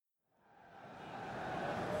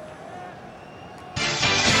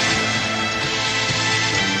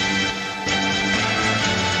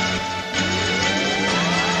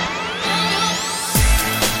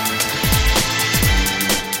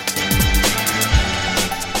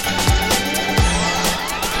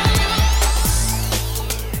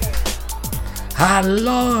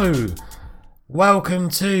Hello! Welcome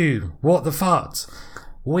to What the Fuck?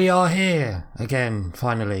 We are here again,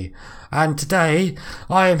 finally. And today,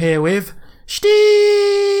 I am here with Steve!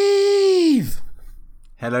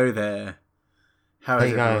 Hello there. How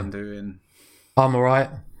is everyone doing? I'm alright.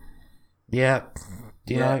 Yeah,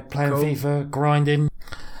 you know, playing cool. FIFA, grinding.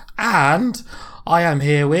 And I am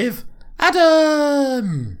here with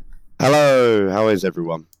Adam! Hello, how is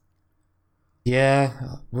everyone? Yeah,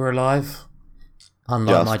 we're alive.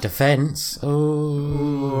 Unlike my defence. Oh,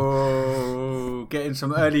 getting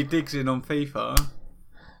some early digs in on FIFA.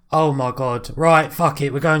 Oh my god. Right, fuck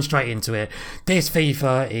it. We're going straight into it. This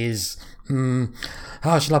FIFA is...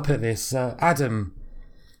 how shall I put this? Adam,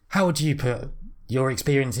 how would you put your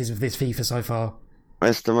experiences with this FIFA so far?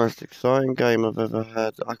 It's the most exciting game I've ever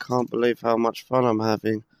had. I can't believe how much fun I'm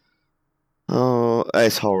having. Oh,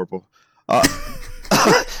 it's horrible. I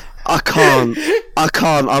can't.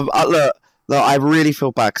 Look, I really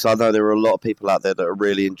feel bad because I know there are a lot of people out there that are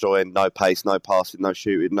really enjoying no pace, no passing, no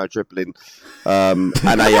shooting, no dribbling, and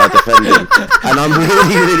AI defending. And I'm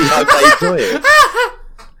really hope they enjoy it.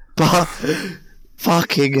 But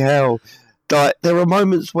fucking hell, like, there are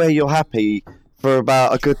moments where you're happy for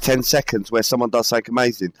about a good 10 seconds where someone does something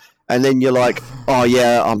amazing, and then you're like, oh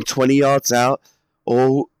yeah, I'm 20 yards out,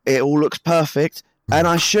 it all looks perfect, and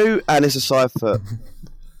I shoot, and it's a side foot.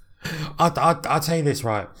 I'll tell you this,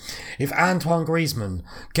 right? If Antoine Griezmann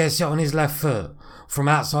gets it on his left foot from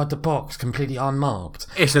outside the box, completely unmarked,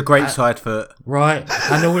 it's a great side foot, right?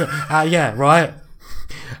 And all, yeah, right.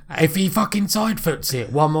 If he fucking side foots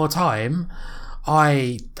it one more time,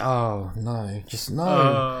 I can't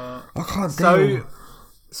deal.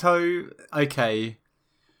 So okay,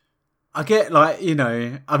 I get, like, you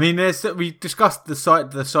know, I mean, we discussed the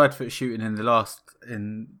side foot shooting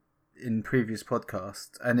in previous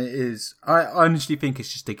podcasts, and it is, I honestly think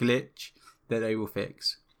it's just a glitch that they will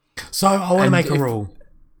fix. So I want to make a rule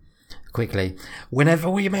quickly. Whenever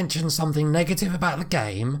we mention something negative about the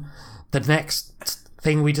game, the next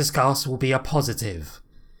thing we discuss will be a positive,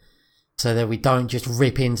 so that we don't just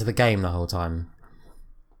rip into the game the whole time.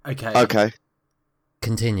 Okay.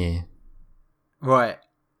 Continue. Right.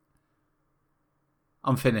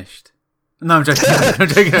 I'm finished. No, I'm joking.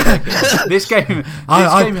 This game.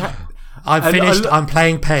 I've finished. I'm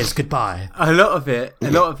playing PES. Goodbye. A lot of it.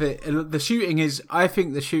 The shooting is. I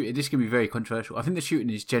think the shooting. This can be very controversial. I think the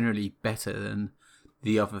shooting is generally better than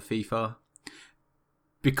the other FIFA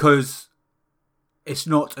because it's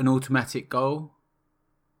not an automatic goal.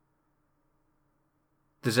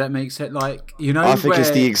 Does that make sense? Like, you know, I think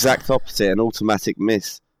it's the exact opposite, an automatic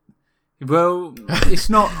miss. Well, it's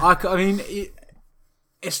not. I mean.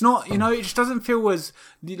 It's not, you know, it just doesn't feel as,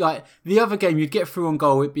 like, the other game, you'd get through on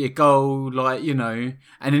goal, it'd be a goal, like, you know,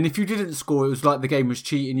 and then if you didn't score, it was like the game was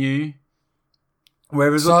cheating you.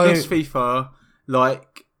 Whereas on this FIFA,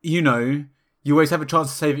 like, you know, you always have a chance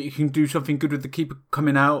to say that you can do something good with the keeper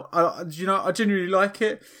coming out. I genuinely like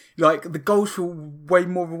it. Like, the goals feel way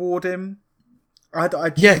more rewarding.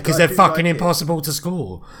 Yeah, because they're fucking impossible to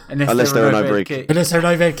score. Unless they're an overhead kick. Unless they're an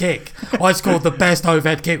overhead kick. I scored the best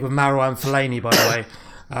overhead kick with Marouane Fellaini, by the way.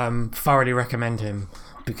 Thoroughly recommend him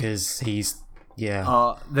because he's,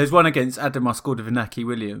 yeah. There's one against Adam I scored with Inaki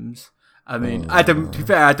Williams. I mean, Adam, to be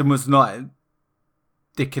fair, Adam was not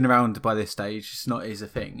dicking around by this stage. It's not his a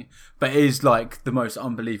thing. But it is, like, the most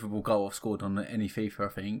unbelievable goal I've scored on any FIFA, I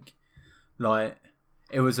think. Like,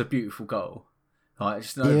 it was a beautiful goal. Like,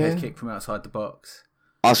 just an overhead kick from outside the box.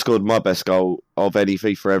 I scored my best goal of any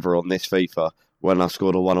FIFA ever on this FIFA when I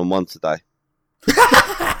scored a 1-on-1 today.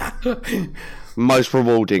 Most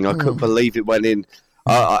rewarding. I couldn't believe it went in.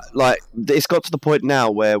 Like, it's got to the point now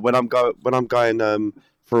where when I'm going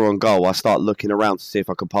through on goal, I start looking around to see if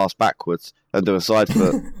I can pass backwards and do a side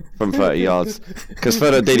foot from 30 yards. Because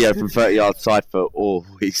Fernandinho from 30 yards side foot,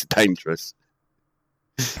 he's dangerous.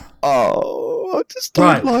 I just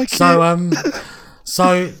don't like it.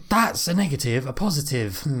 So that's a negative. A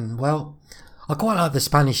positive. Well, I quite like the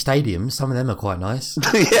Spanish stadiums. Some of them are quite nice.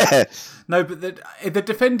 Yeah. No, but the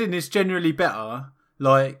defending is generally better.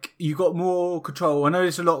 Like, you got more control. I know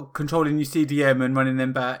there's a lot of controlling your CDM and running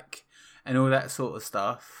them back and all that sort of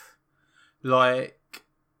stuff. Like,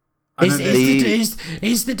 is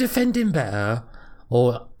the defending better,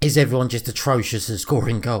 or is everyone just atrocious at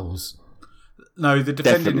scoring goals? No, the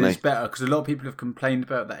defending is better because a lot of people have complained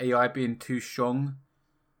about the AI being too strong.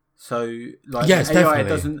 So, like,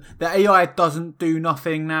 the AI doesn't do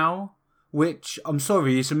nothing now. which I'm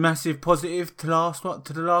sorry is a massive positive to the last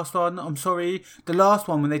one. I'm sorry, the last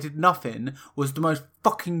one when they did nothing was the most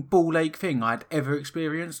fucking ball ache thing I'd ever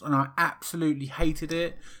experienced, and I absolutely hated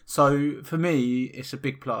it. So for me, it's a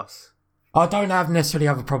big plus. I don't necessarily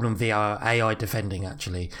have a problem with the AI defending,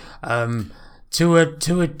 actually, to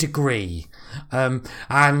a degree,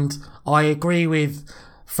 and I agree with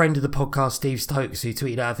friend of the podcast Steve Stokes, who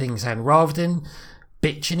tweeted out a thing saying, rather than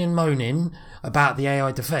bitching and moaning about the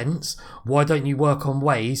AI defense, why don't you work on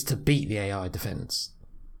ways to beat the AI defense?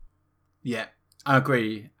 Yeah, I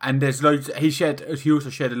agree. And there's loads. He also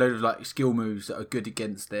shared a load of like skill moves that are good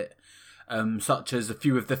against it, such as a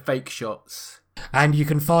few of the fake shots. And you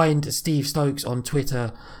can find Steve Stokes on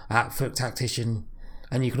Twitter at Foot Tactician,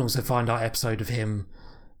 and you can also find our episode of him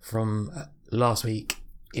from last week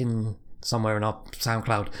in somewhere in our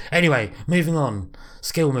SoundCloud. Anyway, moving on.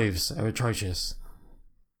 Skill moves are atrocious.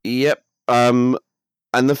 Yep. And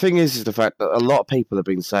the thing is the fact that a lot of people have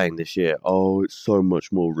been saying this year, oh, it's so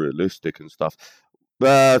much more realistic and stuff.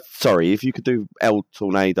 Sorry, if you could do L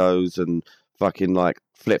tornadoes and fucking like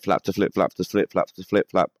flip flap to flip flap to flip flap to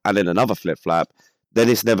flip flap and then another flip flap, then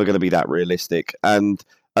it's never going to be that realistic. And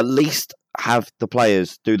at least have the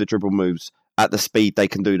players do the dribble moves at the speed they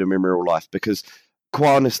can do them in real life. Because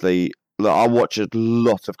quite honestly, look, I watch a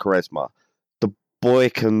lot of Quaresma. The boy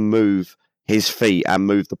can move his feet and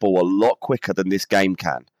move the ball a lot quicker than this game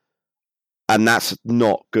can. And that's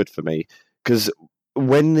not good for me. Because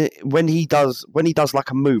when he does like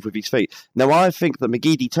a move with his feet. Now I think that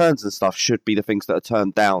McGeady turns and stuff should be the things that are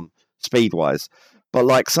turned down speed wise. But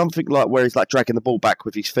like something like where he's like dragging the ball back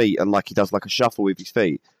with his feet and like he does like a shuffle with his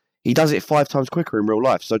feet, he does it 5 times quicker in real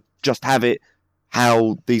life. So just have it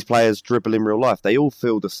how these players dribble in real life. They all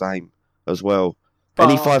feel the same as well. But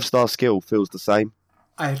any 5-star skill feels the same.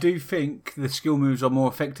 I do think the skill moves are more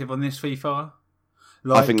effective on this FIFA.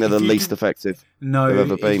 I think they're the least effective they've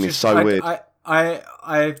ever been. It's so weird.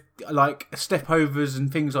 I like step overs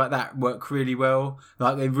and things like that work really well.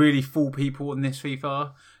 Like they really fool people on this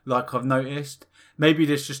FIFA. Like I've noticed. Maybe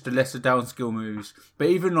there's just a lesser down skill moves. But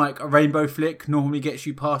even like a rainbow flick normally gets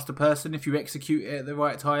you past a person if you execute it at the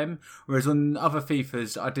right time. Whereas on other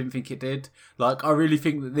FIFAs, I didn't think it did. Like I really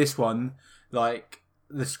think that this one, like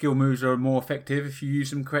the skill moves are more effective if you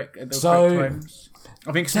use them correct at the correct times.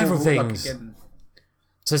 I think several things.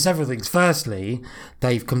 So several things. Firstly,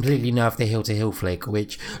 they've completely nerfed the heel-to-heel flick,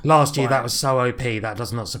 which last year that was so OP that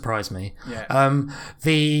does not surprise me. Yeah.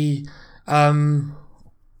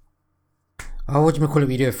 What do you call it?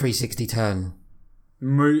 We do a 360 turn.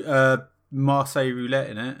 Marseille roulette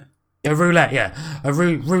in it. A roulette, yeah.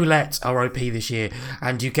 Roulette are OP this year,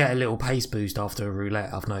 and you get a little pace boost after a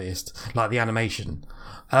roulette, I've noticed. Like the animation.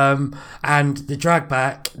 And the drag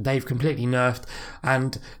back, they've completely nerfed.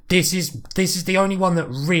 And this is the only one that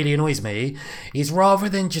really annoys me, is rather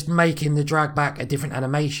than just making the drag back a different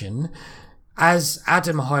animation, as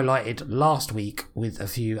Adam highlighted last week with a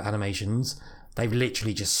few animations, they've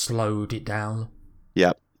literally just slowed it down.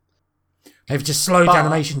 Yep. They've just slowed the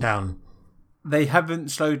animation down. They haven't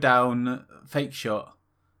slowed down fake shot.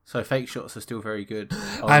 So fake shots are still very good.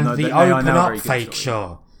 The open up fake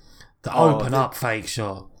shot. The open up fake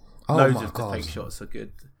shot. Oh loads my of god. The fake shots are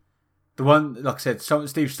good. The one, like I said,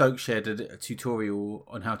 Steve Stokes shared a tutorial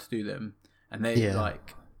on how to do them. And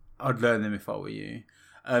I'd learn them if I were you.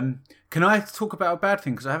 Can I talk about a bad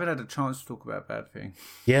thing? Because I haven't had a chance to talk about a bad thing.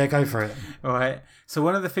 Yeah, go for it. All right. So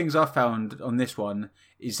one of the things I found on this one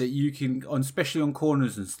is that you can, especially on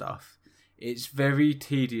corners and stuff, it's very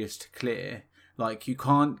tedious to clear. Like you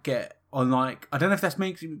can't get on like, I don't know if that's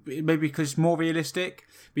maybe because it's more realistic,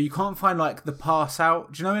 but you can't find like the pass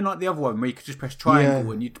out. Do you know in like the other one where you could just press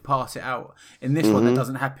triangle and you'd pass it out? In this one that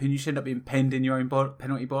doesn't happen. You just end up being penned in your own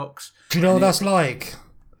penalty box. Do you know what that's like?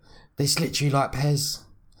 It's literally like Pez.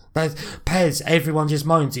 Pez, everyone just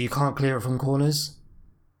moans that you can't clear it from corners.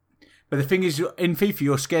 But the thing is, in FIFA,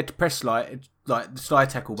 you're scared to press the slide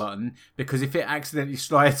tackle button, because if it accidentally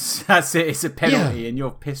slides, that's it, it's a penalty and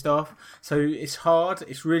you're pissed off. So it's hard,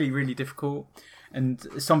 it's really, really difficult. And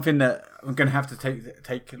it's something that I'm going to have to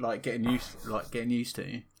take getting used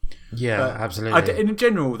to. Yeah, but absolutely. In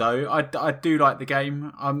general, though, I do like the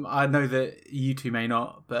game. I know that you two may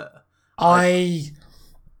not, but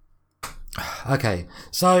okay,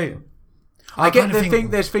 so I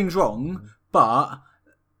think there's things wrong, but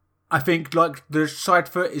I think like the side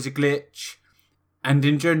foot is a glitch, and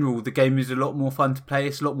in general the game is a lot more fun to play.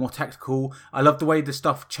 It's a lot more tactical. I love the way the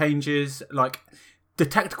stuff changes. Like the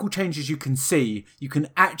tactical changes you can see. You can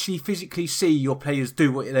actually physically see your players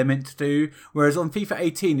do what they're meant to do. Whereas on FIFA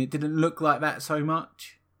 18 it didn't look like that so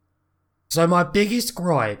much. So my biggest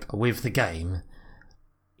gripe with the game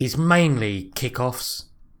is mainly kickoffs.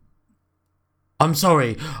 I'm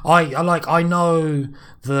sorry. I know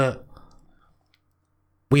that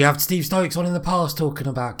We have Steve Stokes on in the past talking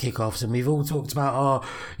about kickoffs, and we've all talked about,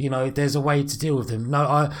 there's a way to deal with them.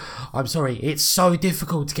 No, I'm sorry. It's so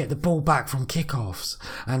difficult to get the ball back from kickoffs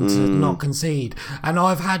and to not concede. And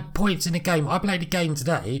I've had points in a game. I played a game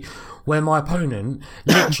today where my opponent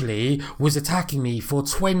literally was attacking me for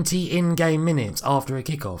 20 in-game minutes after a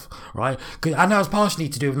kickoff, right? And that was partially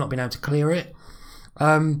to do with not being able to clear it.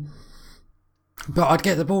 But I'd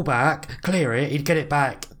get the ball back, clear it, he'd get it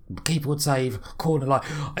back. Keeper would save, corner, like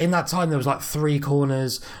in that time there was like 3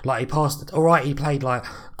 corners, like he passed, alright, he played like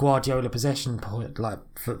Guardiola possession like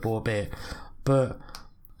football a bit, but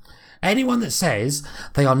anyone that says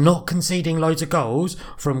they are not conceding loads of goals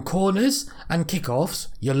from corners and kickoffs,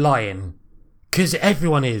 you're lying, because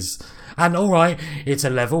everyone is. And alright, it's a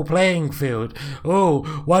level playing field. Oh,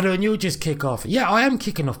 why don't you just kick off? Yeah, I am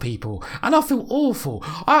kicking off people. And I feel awful.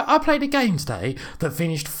 I played a game today that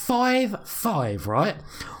finished 5-5, right?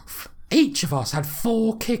 Each of us had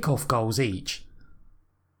 4 kickoff goals each.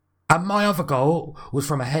 And my other goal was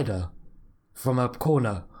from a header. From a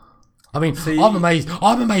corner. I mean, I'm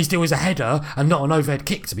amazed it was a header and not an overhead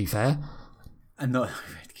kick, to be fair. And not an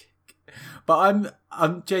overhead kick. But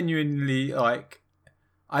I'm genuinely, like,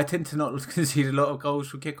 I tend to not concede a lot of goals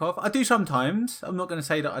from kickoff. I do sometimes. I'm not going to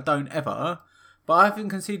say that I don't ever. But I haven't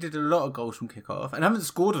conceded a lot of goals from kickoff. And I haven't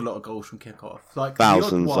scored a lot of goals from kickoff. Like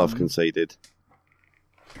thousands I've conceded.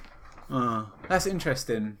 That's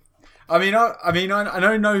interesting. I know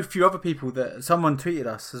a few other people that someone tweeted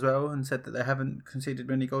us as well and said that they haven't conceded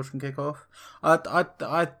many goals from kickoff.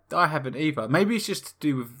 I haven't either. Maybe it's just to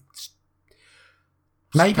do with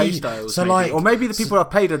play styles, so maybe. Or maybe the people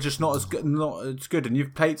I've played are just not as good, and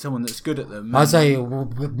you've played someone that's good at them. I'd say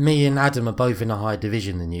me and Adam are both in a higher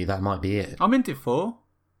division than you. That might be it. I'm in Div 4.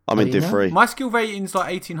 I'm in Div 3. My skill rating's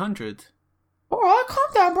like 1800. All right,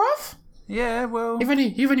 calm down, bruv. Yeah, well,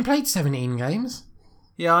 you've only played 17 games.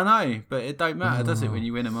 Yeah, I know, but it don't matter, does it, when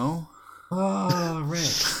you win them all? Oh, Rick.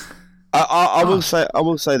 I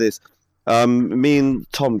will say this. Me and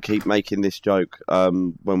Tom keep making this joke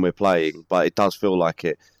when we're playing, but it does feel like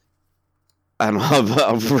it. And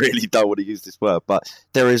I really don't want to use this word, but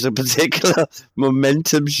there is a particular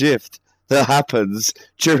momentum shift that happens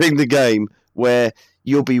during the game where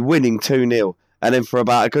you'll be winning 2-0, and then for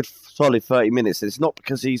about a good solid 30 minutes, it's not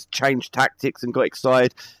because he's changed tactics and got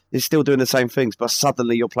excited. He's still doing the same things, but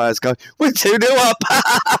suddenly your players go, we're 2-0 up!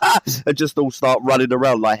 And just all start running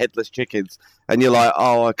around like headless chickens. And you're like,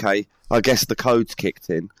 oh, okay, I guess the code's kicked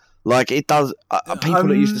in. Like, it does... people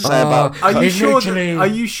that used to say about... Are you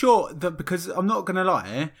sure that... Because I'm not going to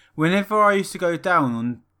lie, whenever I used to go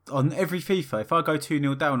down on every FIFA, if I go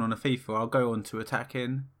 2-0 down on a FIFA, I'll go on to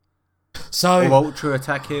attacking. So or ultra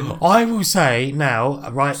attacking. I will say now,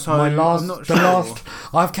 right? So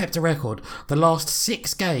I've kept a record. The last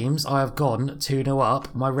 6 games I have gone 2-0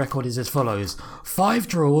 up. My record is as follows: 5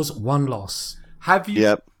 draws, 1 loss. Have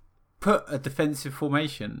you put a defensive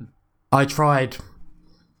formation? I tried.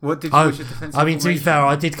 What did you put your defensive formation? To be fair,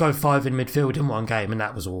 I did go 5 in midfield in one game, and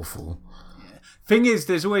that was awful. Yeah. Thing is,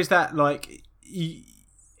 there's always that, like,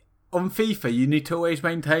 on FIFA, you need to always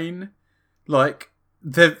maintain, like,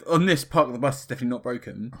 on this park, the bus is definitely not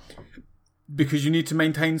broken because you need to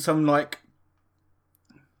maintain some like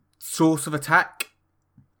source of attack.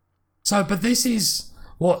 So, but this is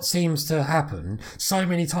what seems to happen so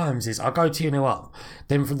many times: is I go 2-0 up,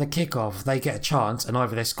 then from the kickoff they get a chance, and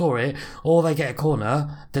either they score it or they get a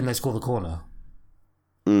corner, then they score the corner.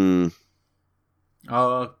 Oh,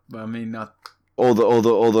 I mean, or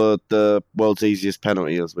the world's easiest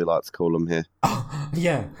penalty, as we like to call them here.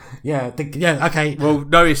 Yeah, okay. Well,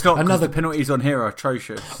 no, it's not. Another penalties on here are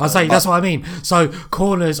atrocious. I say that's what I mean. So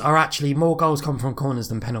corners are actually more goals come from corners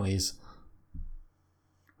than penalties.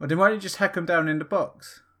 Well, then why don't you just hack them down in the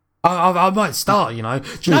box? I might start, you know. Do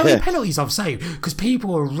you know how many penalties I've saved? Because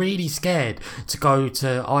people are really scared to go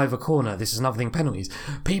to either corner. This is another thing, penalties.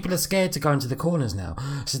 People are scared to go into the corners now.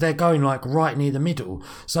 So they're going like right near the middle.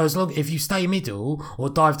 So if you stay middle or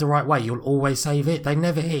dive the right way, you'll always save it. They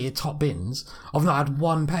never hit your top bins. I've not had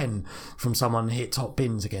 1 pen from someone hit top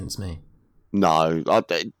bins against me. No,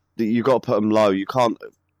 you got to put them low. You can't...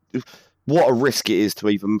 What a risk it is to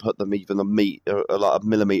even put them even a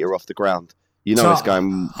millimetre off the ground. You know, it's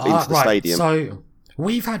going into the stadium. So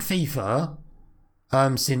we've had FIFA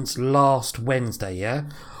since last Wednesday,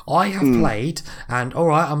 yeah? I have played, and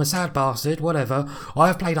alright, I'm a sad bastard, whatever. I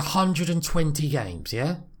have played 120 games,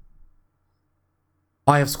 yeah?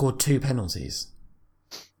 I have scored 2 penalties.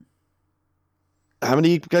 How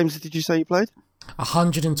many games did you say you played?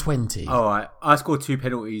 120. Alright, I scored 2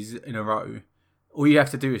 penalties in a row. all you have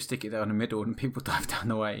to do is stick it down the middle and people dive down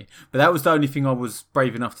the way. But that was the only thing I was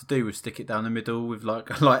brave enough to do, was stick it down the middle with like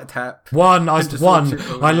a light tap. I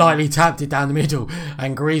lightly tapped it down the middle,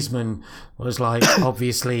 and Griezmann was like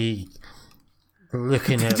obviously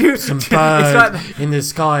looking at some bird in the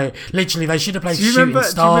sky. Literally, they should have played Shooting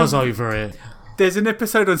Stars over it. There's an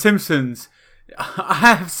episode on Simpsons. I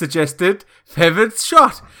have suggested feathered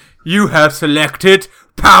shot. You have selected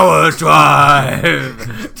power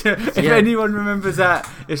drive. If anyone remembers that,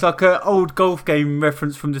 it's like an old golf game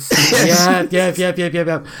reference from the 60s.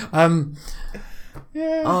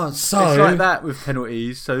 Yeah. Oh, so it's like that with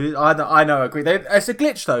penalties. So I know, I agree. It's a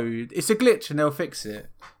glitch though. It's a glitch, and they'll fix it.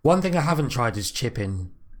 One thing I haven't tried is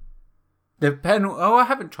chipping. The penalty. Oh, I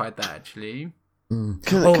haven't tried that actually.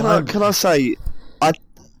 Can I say,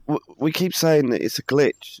 we keep saying that it's a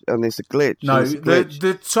glitch, and it's a glitch. No,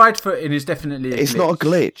 the side footing is definitely a glitch. It's not a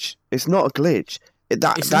glitch. It's not a glitch.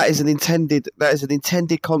 That is an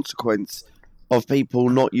intended consequence of people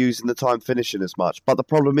not using the time finishing as much. But the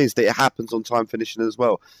problem is that it happens on time finishing as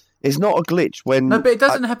well. It's not a glitch when... No, but it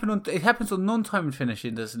doesn't happen on... It happens on non-time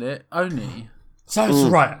finishing, doesn't it? Only. So,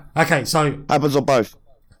 right. Okay, so... Happens on both.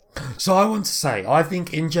 So I want to say, I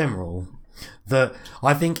think in general... that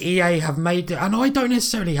I think EA have made it, and I don't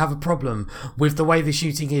necessarily have a problem with the way the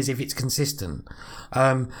shooting is if it's consistent.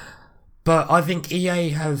 But I think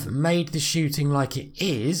EA have made the shooting like it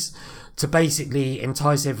is to basically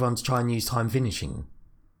entice everyone to try and use time finishing.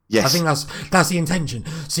 Yes. I think that's the intention.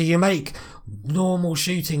 So you make normal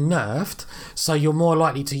shooting nerfed, so you're more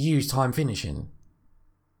likely to use time finishing.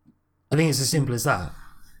 I think it's as simple as that.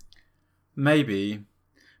 Maybe.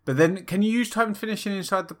 But then, can you use time finishing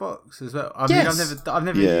inside the box as well? I yes. mean, I've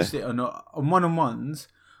never used it on one-on-ones.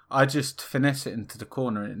 I just finesse it into the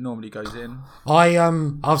corner and it normally goes in. I've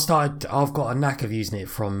got a knack of using it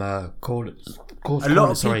from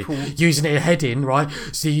using it heading, right?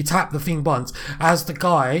 So you tap the thing once, as the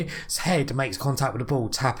guy's head makes contact with the ball,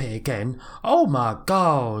 tap it again. Oh my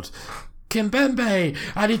god. Kimpembe,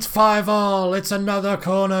 and it's 5-5, it's another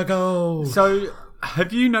corner goal. So,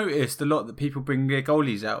 have you noticed a lot that people bring their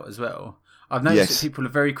goalies out as well? I've noticed that people are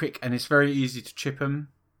very quick and it's very easy to chip them.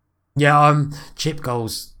 Yeah, chip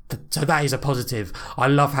goals. So that is a positive. I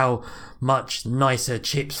love how much nicer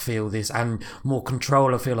chips feel this, and more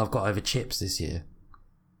control I feel I've got over chips this year.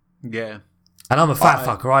 Yeah. And I'm a fat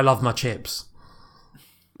fucker. I love my chips.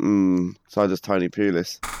 So does Tony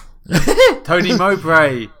Pulis. Tony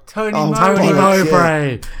Mowbray. Tony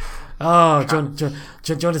Mowbray. Oh, do you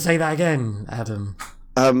want to say that again, Adam?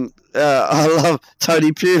 I love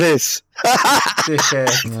Tony Pulis.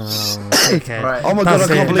 Okay. Right. Oh my god, I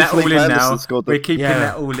can't believe Felipe Anderson scored them. We're keeping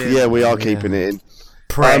that all in. Yeah, we are keeping it in.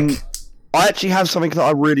 Prick. I actually have something that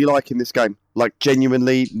I really like in this game. Like,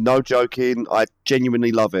 genuinely, no joking, I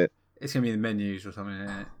genuinely love it. It's going to be the menus or something,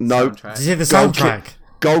 isn't it? No. Is it the soundtrack?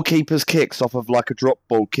 Goalkeeper's kicks off of like a drop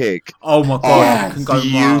ball kick. Oh my god, can go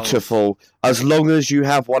beautiful. Miles. As long as you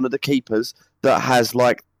have one of the keepers that has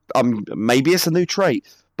like, maybe it's a new trait,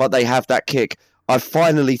 but they have that kick. I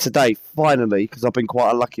finally, because I've been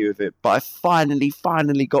quite unlucky with it, but I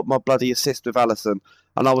finally got my bloody assist with Alisson,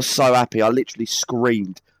 and I was so happy. I literally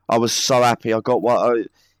screamed. I was so happy. I got what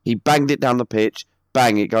he banged it down the pitch.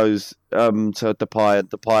 Bang! It goes to Depay, and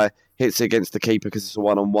Depay hits it against the keeper because it's a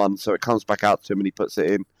 1-on-1, so it comes back out to him and he puts it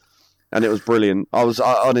in, and it was brilliant.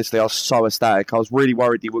 Honestly, I was so ecstatic. I was really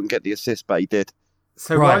worried he wouldn't get the assist, but he did.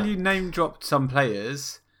 So while you name dropped some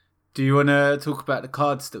players, do you want to talk about the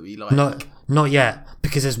cards that we like? Not yet,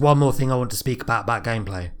 because there's one more thing I want to speak about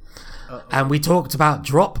gameplay. Uh-oh. And we talked about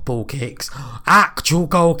drop ball kicks, actual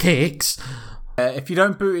goal kicks. If you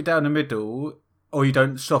don't boot it down the middle, or you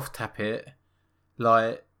don't soft tap it,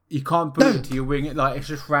 like, you can't boot it to your wing. Like, it's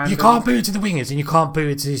just random. You can't boot it to the wingers, and you can't boot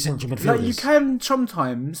it to the central midfielders. Like, you can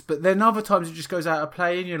sometimes, but then other times it just goes out of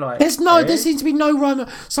play, and you're like, there seems to be no rhyme.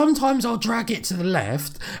 Sometimes I'll drag it to the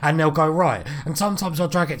left, and they'll go right, and sometimes I'll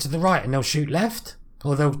drag it to the right, and they'll shoot left,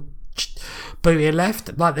 or they'll boot it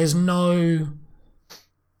left. Like, there's no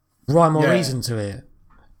rhyme or reason to it.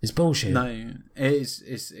 It's bullshit. No,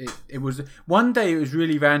 it was one day it was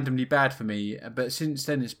really randomly bad for me, but since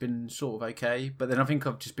then it's been sort of okay. But then I think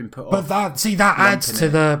I've just been put off. But that adds to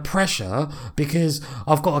the pressure, because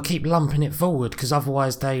I've got to keep lumping it forward, because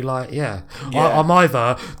otherwise they I'm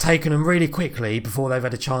either taking them really quickly before they've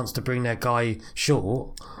had a chance to bring their guy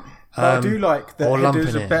short. I do like that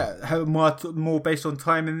headers are more based on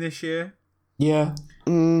timing this year. Yeah.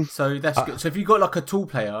 So that's good. So if you've got like a tall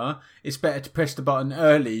player, it's better to press the button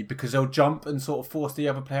early because they'll jump and sort of force the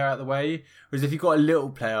other player out of the way. Whereas if you've got a little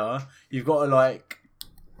player, you've got to like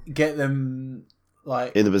get them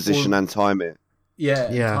like in the position and time it. Yeah,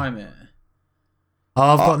 time it.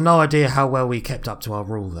 I've got no idea how well we kept up to our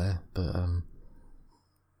rule there, but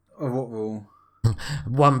What rule?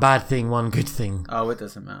 one bad thing, one good thing. Oh, it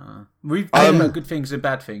doesn't matter. We've talked about good things and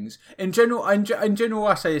bad things. In general, I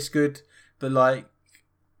say it's good, but like,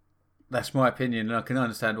 that's my opinion, and I can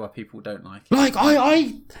understand why people don't like it. Like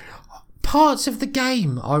I parts of the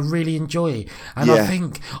game I really enjoy, and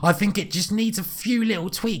I think it just needs a few little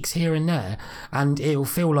tweaks here and there, and it'll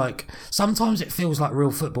feel like sometimes it feels like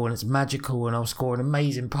real football and it's magical, and I'll score an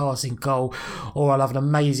amazing passing goal, or I'll have an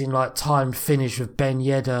amazing like timed finish with Ben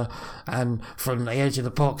Yedder and from the edge of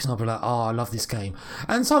the box, and I'll be like, oh, I love this game.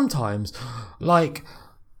 And sometimes like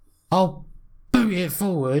I'll boot it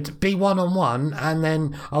forward, be 1-on-1, and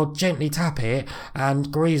then I'll gently tap it, and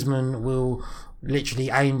Griezmann will literally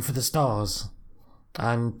aim for the stars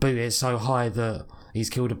and boot it so high that he's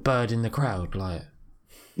killed a bird in the crowd. Like,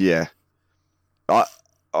 yeah,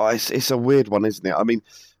 it's a weird one, isn't it? I mean,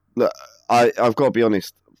 look, I've got to be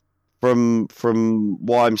honest. From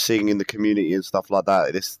what I'm seeing in the community and stuff like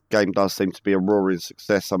that, this game does seem to be a roaring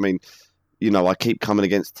success. I mean, you know, I keep coming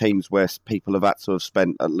against teams where people have had to have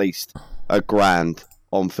spent at least $1,000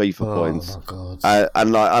 on FIFA points. My God.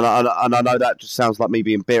 And I know that just sounds like me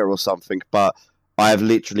being bitter or something, but I have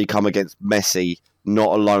literally come against Messi, not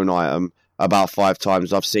a loan item, about 5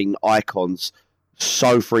 times. I've seen icons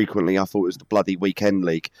so frequently. I thought it was the bloody weekend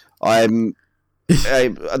league. I've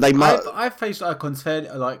faced icons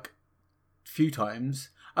like few times.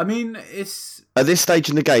 I mean, it's at this stage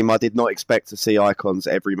in the game, I did not expect to see icons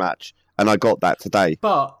every match, and I got that today.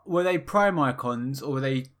 But were they prime icons or were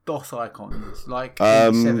they DOS icons, like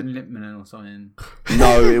 7 Lipman or something?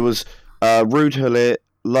 No, it was Ruud Gullit,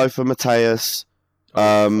 Lothar Matthäus,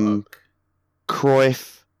 Cruyff.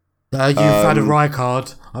 You've had a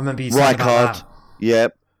Rijkaard. I remember you saying about that.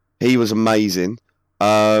 Yep, he was amazing.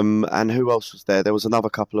 And who else was there? There was another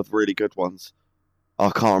couple of really good ones. I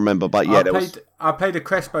can't remember, but yeah, I played a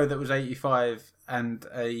Crespo that was 85 and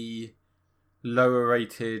a lower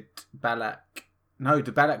rated Ballack. No,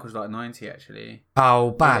 the Ballack was like 90 actually.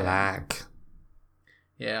 Oh, Ballack.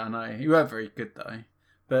 Yeah, I know. He weren't very good though.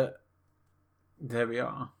 But there we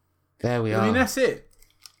are. There we are. I mean, that's it.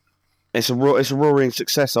 It's a roaring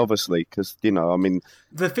success, obviously, because, you know, I mean...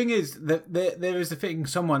 The thing is, that there is a thing,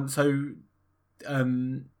 someone who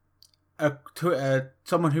was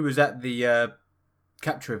at the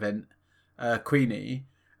capture event, Queenie,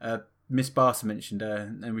 Miss Barser mentioned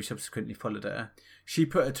her, and we subsequently followed her. She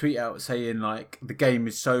put a tweet out saying, like, the game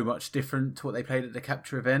is so much different to what they played at the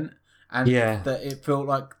capture event, and that it felt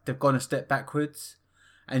like they've gone a step backwards.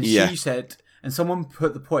 And she said, and someone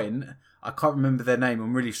put the point, I can't remember their name,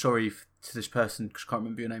 I'm really sorry to this person because I can't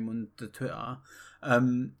remember your name on the Twitter,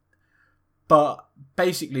 but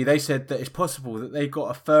basically they said that it's possible that they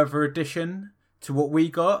got a further addition to what we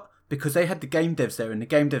got, because they had the game devs there, and the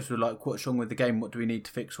game devs were like, what's wrong with the game? What do we need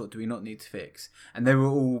to fix? What do we not need to fix? And they were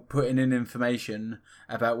all putting in information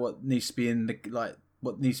about what needs to be in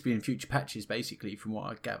future patches, basically, from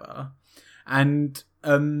what I gather. And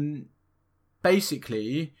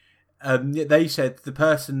basically, they said, the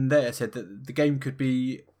person there said that the game could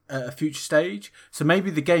be at a future stage. So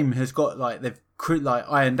maybe the game has got they've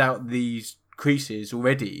ironed out these creases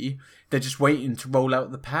already. They're just waiting to roll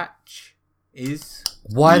out the patch.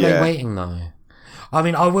 Why are they waiting though? I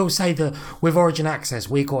mean, I will say that with Origin Access,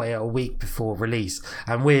 we got it a week before release,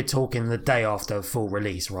 and we're talking the day after full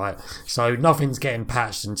release, right? So nothing's getting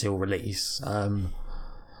patched until release.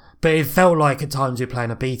 But it felt like at times you're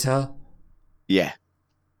playing a beta. Yeah.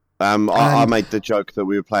 I made the joke that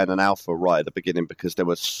we were playing an alpha right at the beginning because there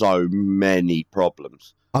were so many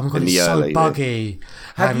problems. It's so buggy.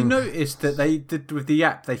 Have you noticed that they did with the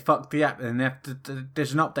app? They fucked the app, and they have to.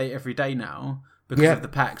 There's an update every day now because of the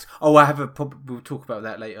packs. Oh, I have a. We'll talk about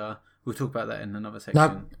that later. We'll talk about that in another section.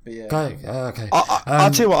 No, but yeah. Okay.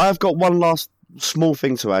 I'll tell you what. I've got one last small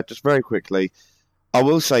thing to add, just very quickly. I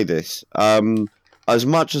will say this. As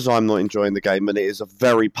much as I'm not enjoying the game, and it is a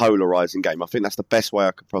very polarising game, I think that's the best way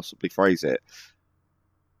I could possibly phrase it.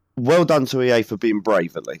 Well done to EA for being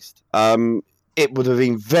brave, at least. It would have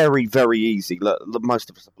been very, very easy. Look, most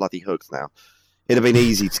of us are bloody hooked now. It'd have been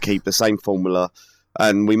easy to keep the same formula,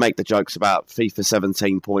 and we make the jokes about FIFA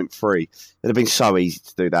 17.3. It'd have been so easy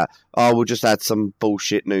to do that. Oh, we'll just add some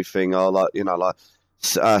bullshit new thing, or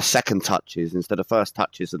second touches instead of first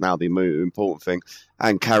touches are now the important thing,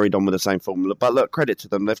 and carried on with the same formula. But look, credit to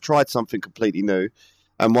them. They've tried something completely new,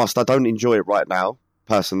 and whilst I don't enjoy it right now,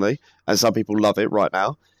 personally, and some people love it right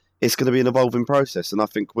now, it's going to be an evolving process, and I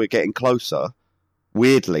think we're getting closer,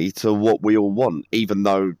 weirdly, to what we all want, even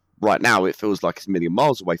though right now it feels like it's a million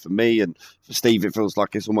miles away from me, and for Steve it feels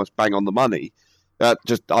like it's almost bang on the money.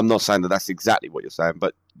 I'm not saying that that's exactly what you're saying,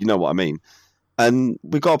 but you know what I mean. And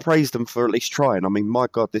we've got to praise them for at least trying. I mean, my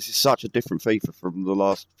God, this is such a different FIFA from the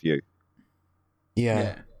last few.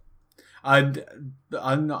 Yeah. And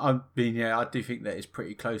I do think that it's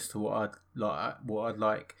pretty close to what I'd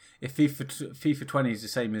like. If FIFA 20 is the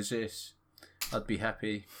same as this, I'd be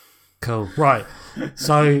happy. Cool. Right.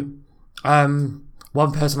 So,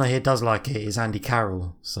 one person I hear does like it is Andy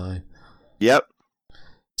Carroll. So. Yep.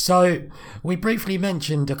 So we briefly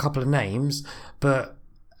mentioned a couple of names, but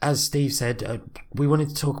as Steve said, we wanted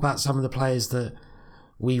to talk about some of the players that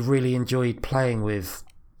we really enjoyed playing with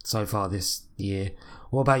so far this year.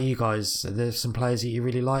 What about you guys? Are there some players that you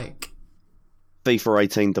really like? FIFA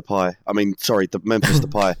 18 Depay. I mean, sorry, the Memphis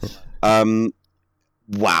Depay.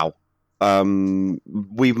 Wow.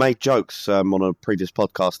 We made jokes on a previous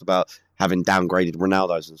podcast about having downgraded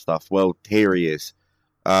Ronaldo's and stuff. Well, here he is.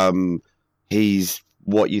 He's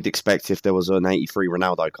what you'd expect if there was an 83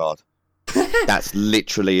 Ronaldo card. That's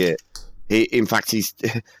literally it. In fact, he's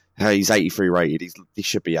 83 rated. He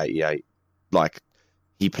should be 88. Like,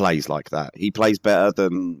 he plays like that. He plays better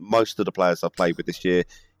than most of the players I've played with this year.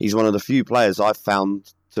 He's one of the few players I've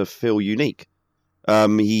found to feel unique.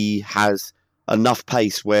 He has enough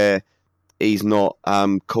pace where he's not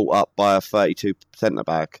caught up by a 32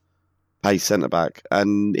 pace centre back,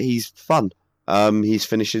 and he's fun. His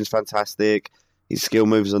finishing's fantastic. His skill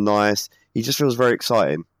moves are nice. He just feels very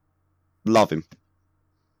exciting. Love him.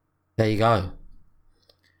 There you go.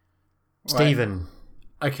 Stephen.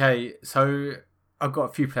 Okay, so I've got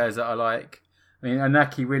a few players that I like. I mean,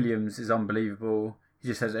 Inaki Williams is unbelievable. He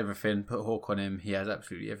just has everything. Put Hawk on him. He has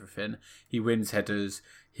absolutely everything. He wins headers.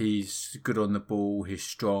 He's good on the ball. He's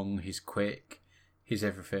strong. He's quick. He's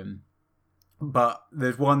everything. But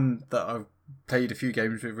there's one that I've played a few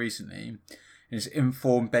games with recently. It's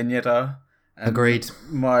Inform Ben Yedder. Agreed.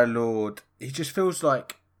 My lord. He just feels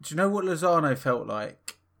like... Do you know what Lozano felt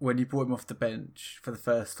like when you brought him off the bench for the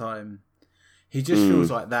first time? He just feels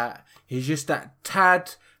like that. He's just that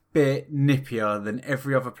tad bit nippier than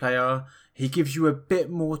every other player. He gives you a bit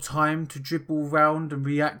more time to dribble round and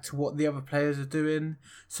react to what the other players are doing.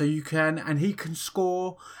 So you can, and he can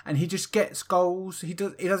score, and he just gets goals. He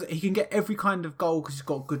can get every kind of goal because he's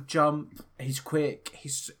got a good jump. He's quick.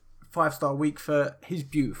 He's 5-star weak foot. He's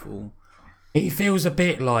beautiful. He feels a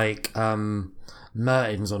bit like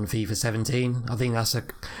Mertens on FIFA 17. I think that's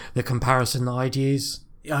the comparison that I'd use.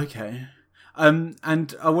 Okay.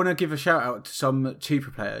 And I want to give a shout out to some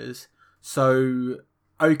cheaper players. So,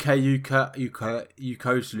 Yukoslu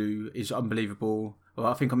is unbelievable. Well,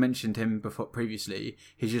 I think I mentioned him previously.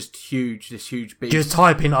 He's just huge, this huge beast. Just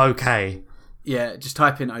type in OK. Yeah, just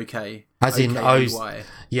type in OK. As in O-K-A-Y.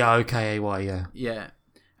 Yeah, OKAY, yeah. Yeah.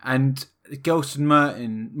 And Gelson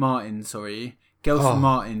Martins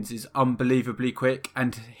is unbelievably quick,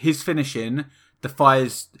 and his finishing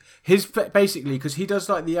defies his basically because he does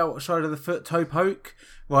like the outside of the foot toe poke,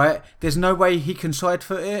 right? There's no way he can side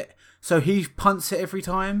foot it, so he punts it every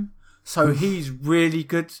time. So he's really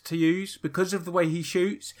good to use because of the way he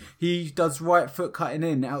shoots. He does right foot cutting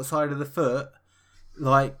in outside of the foot.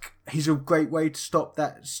 Like, he's a great way to stop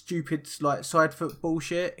that stupid like side foot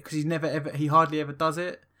bullshit because he hardly ever does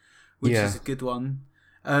it, which is a good one.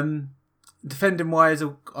 Defending wise,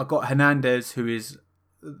 I got Hernandez, who is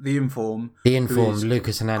the Inform.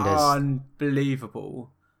 Lucas Hernandez.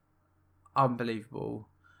 Unbelievable.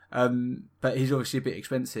 But he's obviously a bit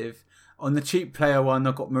expensive. On the cheap player one,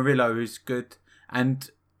 I've got Murillo, who's good. And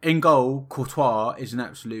in goal, Courtois is an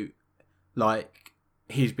absolute,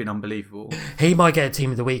 he's been unbelievable. He might get a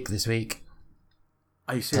team of the week this week.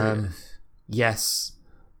 Are you serious? Yes.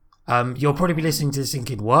 You'll probably be listening to this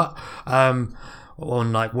thinking, what? On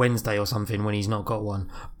Wednesday or something when he's not got one.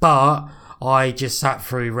 But I just sat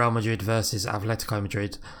through Real Madrid versus Atletico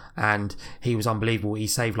Madrid and he was unbelievable. He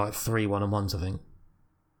saved 3 1-on-1s, I think.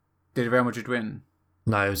 Did Real Madrid win?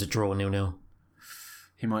 No, it was a draw 0-0.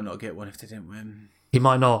 He might not get one if they didn't win. He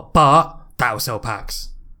might not, but that'll sell packs.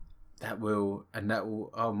 That will. I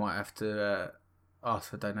might have to ask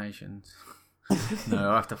for donations.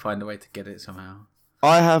 No, I have to find a way to get it somehow.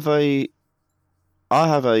 I have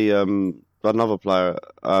another player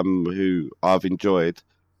who I've enjoyed.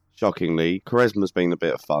 Shockingly, Quaresma's been a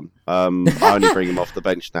bit of fun. I only bring him off the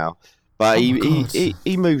bench now, but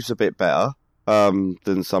he moves a bit better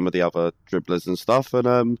than some of the other dribblers and stuff.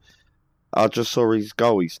 And I just saw his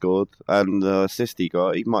goal he scored and the assist he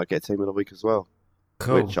got. He might get team of the week as well,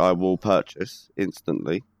 which I will purchase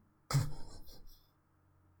instantly.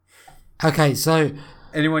 Okay, so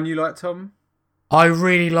anyone you like, Tom? I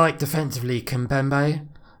really like defensively Kimpembe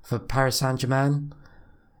for Paris Saint-Germain.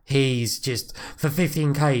 He's just, for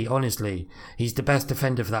 15k, honestly, he's the best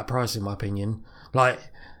defender for that price, in my opinion. Like,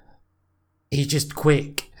 he's just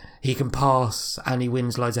quick, he can pass, and he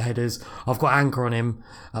wins loads of headers. I've got Anchor on him,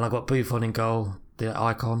 and I've got Buffon in goal, the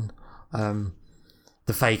icon.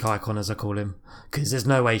 The fake icon, as I call him. Because there's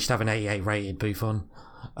no way you should have an 88 rated Buffon.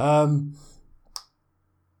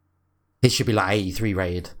 It should be like 83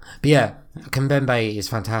 rated. But yeah, Kimpembe is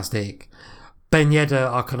fantastic. Ben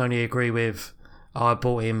Yedder, I can only agree with. I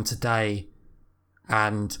bought him today,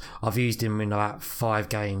 and I've used him in about 5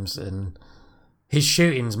 games, and his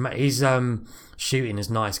shooting is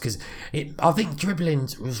nice, because I think dribbling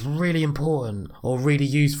was really important or really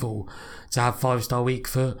useful to have 5-star weak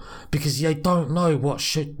foot, because you don't know what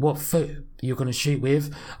foot you're going to shoot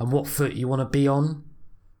with and what foot you want to be on.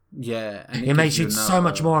 Yeah, and it makes you so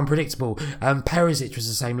much more unpredictable. Perisic was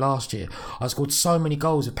the same last year. I scored so many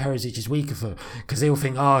goals with Perisic's weaker foot, because they'll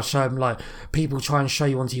think, show them, like, people try and show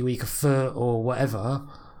you onto your weaker foot or whatever.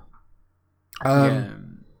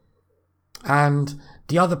 And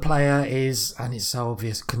the other player is, and it's so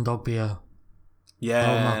obvious, Kondogbia. Yeah.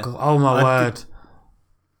 Oh my god. Oh my word.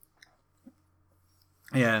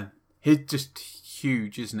 Yeah, he's just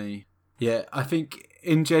huge, isn't he? Yeah, I think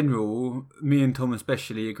in general, me and Tom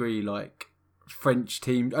especially agree, like, French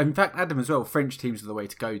teams, in fact Adam as well, French teams are the way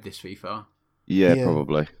to go this FIFA. Yeah.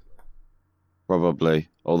 Probably.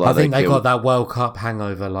 Although I think they got that World Cup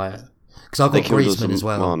hangover, like, because I've got Griezmann as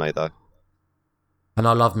well. Mane, though. And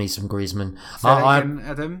I love me some Griezmann. Say that again,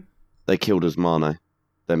 Adam? They killed us Mane.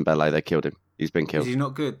 Dembele, they killed him. He's been killed. Is he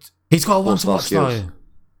not good? He's got a one to watch skills.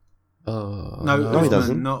 though. No, he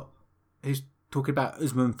doesn't. Not. He's talking about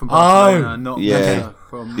Usman from Barcelona, not yeah.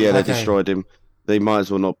 from... Yeah, they destroyed him. They might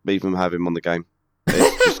as well not even have him on the game.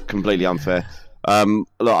 It's just completely unfair. Look,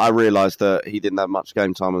 I realised that he didn't have much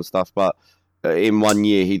game time and stuff, but in 1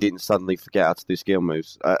 year he didn't suddenly forget how to do skill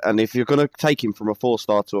moves. And if you're going to take him from a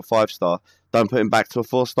 4-star to a 5-star, don't put him back to a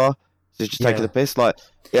 4-star. So just taking the piss. Like,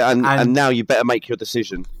 and now you better make your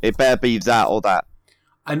decision. It better be that or that.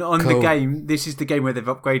 And on the game, this is the game where they've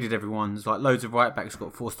upgraded everyone's. Like, loads of right backs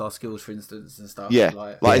got 4-star skills, for instance, and stuff. Yeah,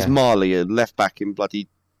 like it's Marley, a left back in bloody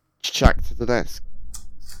chucked to the desk.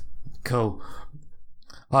 Cool.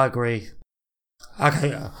 I agree.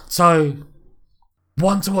 Okay, so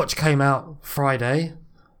One to Watch came out Friday.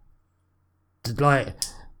 Like,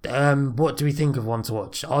 what do we think of One to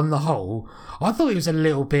Watch? On the whole, I thought it was a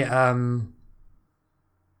little bit, I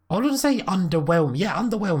wouldn't say underwhelming. Yeah,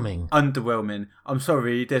 underwhelming. Underwhelming. I'm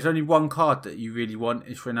sorry, there's only one card that you really want,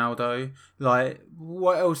 is Ronaldo. Like,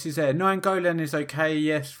 what else is there? Nainggolan is okay,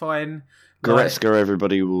 yes, fine. Goretzka,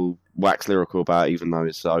 everybody will wax lyrical about, even though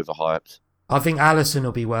it's overhyped. I think Alisson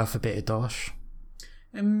will be worth a bit of dosh.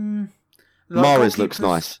 Mahrez looks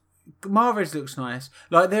nice. Mahrez looks nice.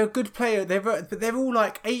 Like, they're a good player. But they're all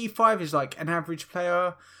like 85 is like an average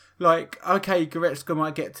player. Like, okay, Goretzka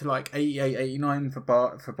might get to like 88, 89 for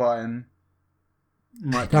Bayern.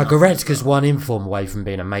 Now, Goretzka's one inform away from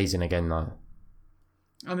being amazing again, though.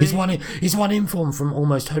 I mean, he's one inform from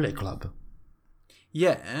almost Hullet Club.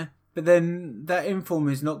 Yeah, but then that inform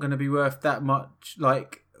is not going to be worth that much.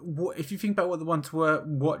 Like, if you think about what the One to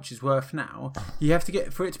Watch is worth now, you have to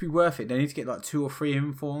get, for it to be worth it, they need to get like 2 or 3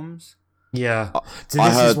 informs. Yeah. So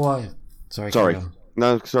this is why... Sorry. Carry on.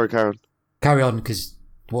 No, sorry, Karen. Carry on, because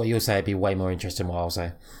what you'll say would be way more interesting than what I'll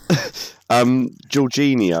say.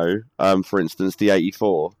 Jorginho, for instance, the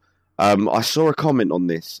 84, I saw a comment on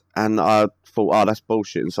this and I thought, that's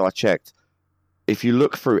bullshit. And so I checked. If you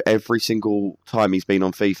look through every single time he's been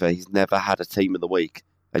on FIFA, he's never had a team of the week,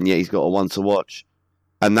 and yet he's got a One to Watch.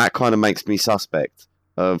 And that kind of makes me suspect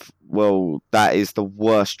of, well, that is the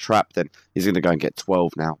worst trap then. He's going to go and get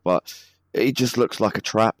 12 now, but it just looks like a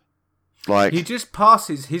trap. Like, he just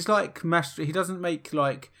passes. He's like master. He doesn't make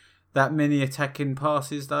like that many attacking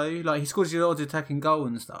passes though. Like, he scores the odd attacking goal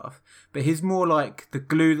and stuff, but he's more like the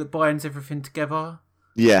glue that binds everything together.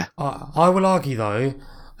 Yeah. I will argue though,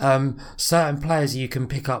 certain players you can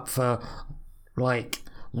pick up for like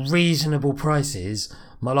reasonable prices.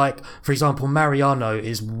 Like, for example, Mariano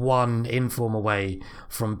is one inform away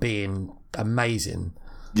from being amazing.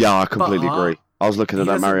 Yeah, I completely agree. I was looking at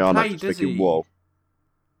that Mariano thinking, whoa.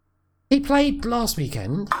 He played last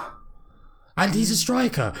weekend, and he's a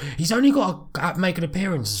striker. He's only got to make an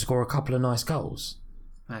appearance and score a couple of nice goals.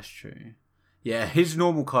 That's true. Yeah, his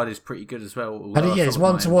normal card is pretty good as well. And his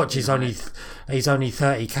One to Watch is only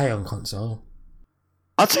 30k on console.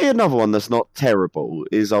 I'll tell you another one that's not terrible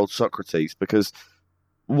is old Socrates, because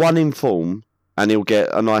one in form and he'll get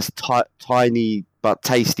a nice tiny but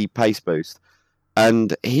tasty pace boost,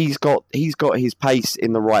 and he's got his pace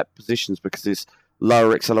in the right positions because it's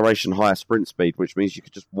lower acceleration, higher sprint speed, which means you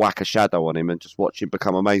could just whack a shadow on him and just watch him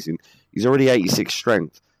become amazing. He's already 86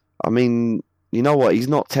 strength. I mean, you know what? He's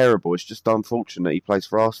not terrible. It's just unfortunate he plays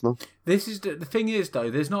for Arsenal. This is the thing is though.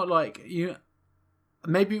 There's not like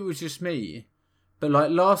maybe it was just me, but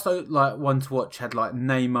like last like one to watch had like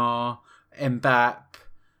Neymar, Mbappe.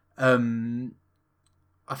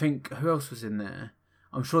 I think who else was in there?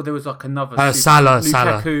 I'm sure there was like another Salah.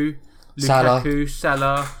 Lukaku,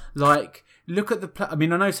 Salah. Like, look at the. I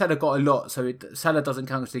mean, I know Salah got a lot, so Salah doesn't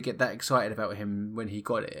count because they get that excited about him when he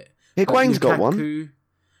got it. Higuain's got one.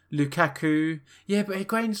 Lukaku, yeah, but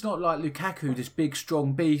Higuain's not like Lukaku, this big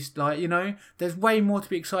strong beast. Like, you know, there's way more to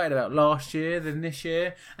be excited about last year than this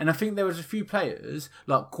year. And I think there was a few players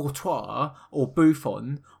like Courtois or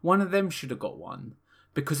Buffon. One of them should have got one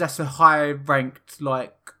because that's a high ranked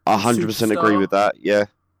like. 100% agree with that. Yeah.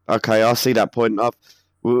 Okay, I see that point.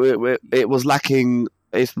 It was lacking.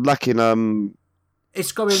 It's lacking.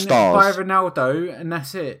 It's going stars. by Ronaldo, and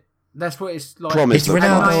that's it. That's what it's like. It's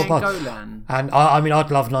Ronaldo or Golan. And I mean, I'd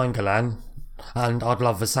love Nainggolan, and I'd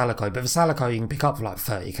love Vasalako, but Vasalako you can pick up for like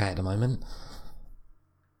 30k at the moment.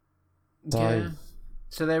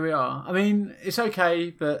 So there we are. I mean, it's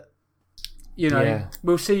okay, but you know,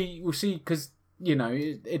 we'll see because you know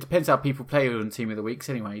it depends how people play on Team of the Weeks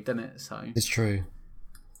anyway, doesn't it? So it's true.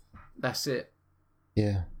 That's it.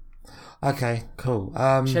 Yeah. Okay. Cool.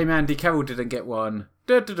 Shame Andy Carroll didn't get one.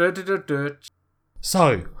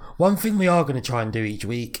 So, one thing we are going to try and do each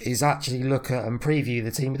week is actually look at and preview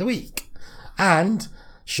the Team of the Week. And,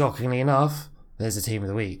 shockingly enough, there's a Team of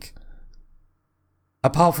the Week.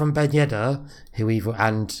 Apart from Ben Yedder,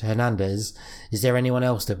 and Hernandez, is there anyone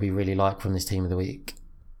else that we really like from this Team of the Week?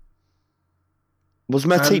 Was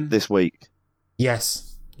Matip this week?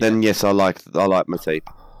 Yes. Then yes, I like Matip.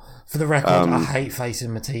 For the record, I hate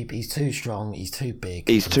facing Matip. He's too strong. He's too big.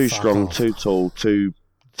 He's too strong, too tall, too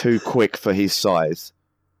quick for his size.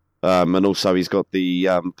 And also he's got the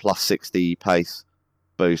plus 60 pace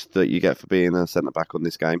boost that you get for being a centre back on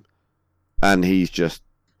this game. And he's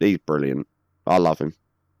brilliant. I love him.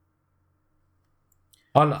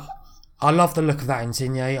 I love the look of that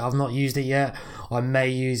Insigne. I've not used it yet. I may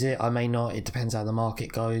use it. I may not. It depends how the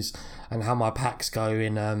market goes and how my packs go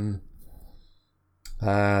in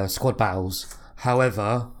squad battles.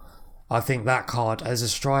 However, I think that card as a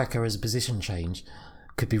striker, as a position change,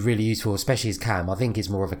 could be really useful, especially as cam. I think it's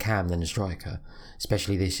more of a cam than a striker,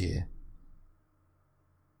 especially this year.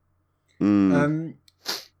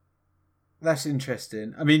 That's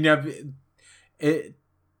interesting. I mean, how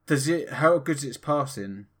good is its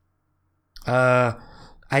passing?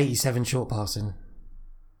 87 short passing.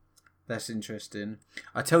 That's interesting.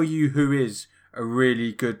 I tell you who is a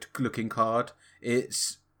really good looking card.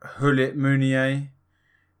 It's Hullet Mounier.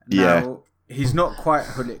 Now, he's not quite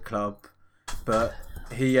Hullet Club, but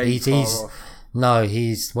he ain't far off. No,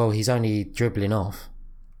 he's only dribbling off.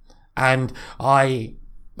 And I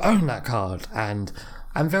own that card, and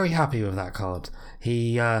I'm very happy with that card.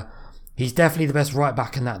 He's definitely the best right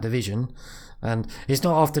back in that division. And it's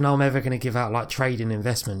not often I'm ever going to give out like trading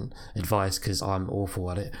investment advice because I'm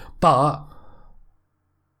awful at it. But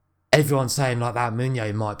everyone's saying like that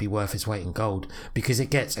Meunier might be worth its weight in gold because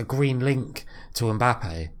it gets a green link to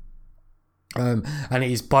Mbappe. And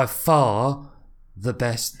it is by far the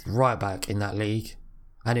best right back in that league.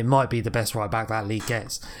 And it might be the best right back that league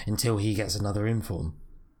gets until he gets another inform.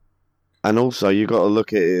 And also you got to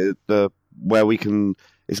look at it, where we can.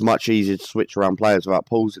 It's much easier to switch around players without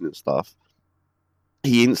pausing and stuff.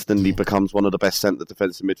 He instantly becomes one of the best centre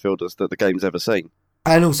defensive midfielders that the game's ever seen.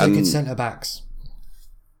 And also good centre backs.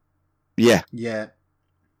 Yeah. Yeah.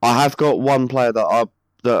 I have got one player that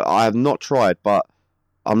I have not tried, but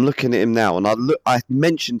I'm looking at him now, and I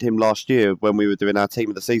mentioned him last year when we were doing our Team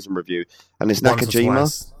of the Season review, and it's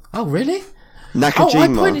Nakajima. Oh, really? Nakajima.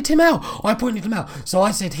 Oh, I pointed him out. So I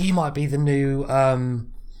said he might be the new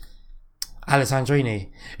Alessandrini.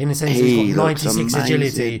 In the sense he's got 96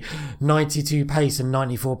 agility, 92 pace and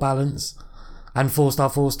 94 balance. And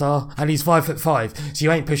 4-star. And he's 5'5", so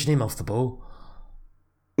you ain't pushing him off the ball.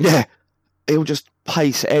 Yeah. He'll just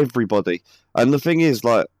pace everybody. And the thing is,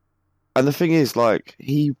 I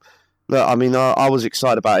was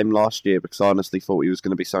excited about him last year because I honestly thought he was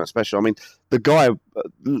going to be something special. I mean, the guy,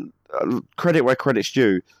 credit where credit's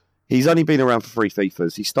due, he's only been around for 3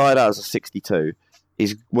 FIFAs. He started out as a 62.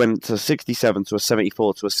 He's went to 67 to a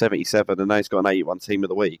 74 to a 77, and now he's got an 81 Team of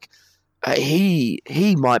the Week. He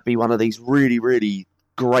might be one of these really, really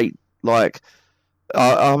great,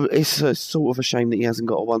 it's a sort of a shame that he hasn't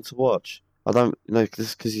got a one to watch. I don't know,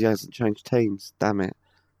 because he hasn't changed teams. Damn it.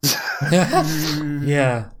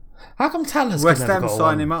 Yeah. How come Tallis West Ham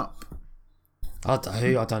sign him up? I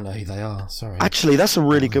don't know who they are. Sorry. Actually, that's a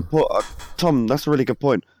really good point, Tom. That's a really good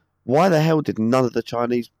point. Why the hell did none of the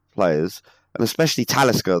Chinese players, and especially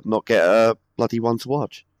Talisker, not get a bloody one to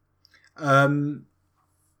watch?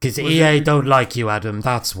 Because EA don't like you, Adam.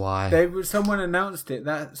 That's why. Someone announced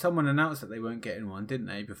that they weren't getting one, didn't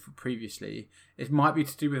they? Previously, it might be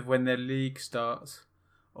to do with when their league starts,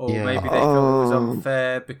 or maybe they felt it was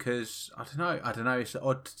unfair because I don't know. It's an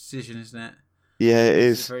odd decision, isn't it? Yeah, it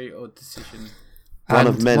is. It's a very odd decision. One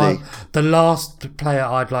of many. The last player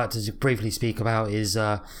I'd like to briefly speak about is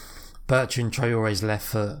Bertrand Traore's left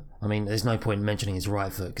foot. I mean, there's no point in mentioning his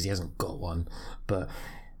right foot because he hasn't got one, but.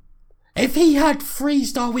 If he had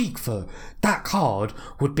 3-star weak foot, that card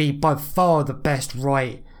would be by far the best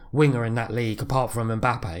right winger in that league, apart from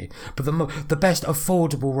Mbappe. But the best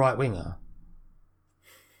affordable right winger.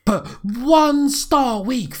 But 1-star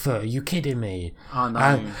weak foot? Are you kidding me? Oh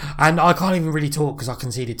no! And I can't even really talk because I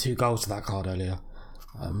conceded 2 goals to that card earlier.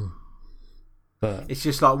 But it's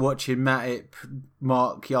just like watching Matip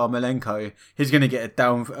mark Yarmolenko. He's going to get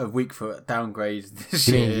a weak foot downgrade this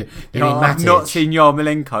year. I've not seen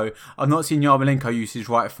Yarmolenko use his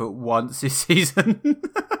right foot once this season.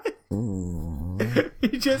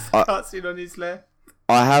 He just cuts in on his left.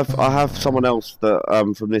 I have someone else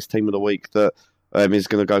that from this team of the week that is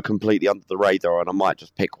going to go completely under the radar, and I might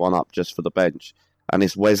just pick one up just for the bench, and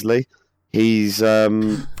it's Wesley. He's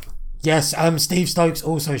yes. Steve Stokes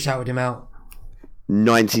also shouted him out.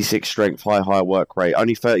 96 strength, high work rate,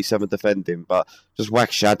 only 37 defending, but just whack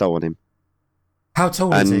shadow on him. How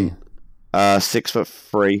tall is he?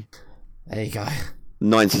 6'3". There you go.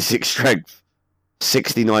 96 strength,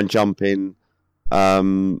 69 jumping,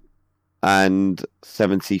 and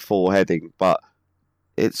 74 heading. But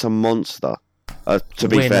it's a monster. To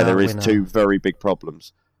be fair, there is 2 very big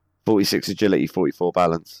problems: 46 agility, 44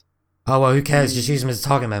 balance. Oh well, who cares? Just use him as a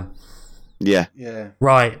target man. Yeah.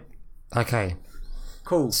 Right. Okay.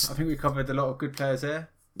 Cool. I think we covered a lot of good players there.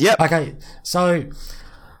 Yep. Okay, so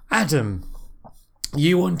Adam,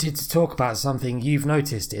 you wanted to talk about something you've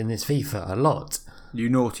noticed in this FIFA a lot. You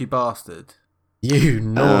naughty bastard. You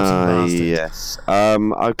naughty bastard. Yes.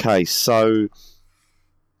 Okay, so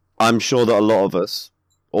I'm sure that a lot of us,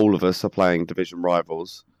 all of us, are playing division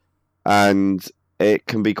rivals, and it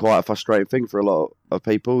can be quite a frustrating thing for a lot of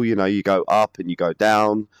people. You know, you go up and you go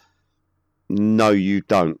down. No, you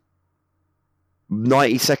don't.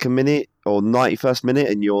 92nd minute or 91st minute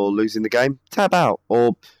and you're losing the game, tab out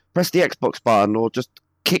or press the Xbox button or just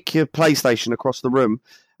kick your PlayStation across the room,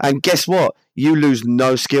 and guess what? You lose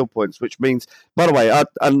no skill points, which means, by the way,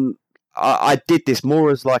 I did this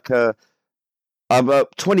more as like 20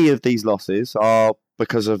 of these losses are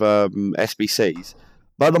because of SBCs,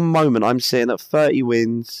 but at the moment I'm sitting at 30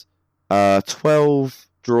 wins, 12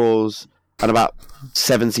 draws and about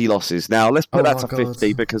 70 losses. Now let's put that to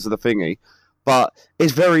 50 because of the thingy. But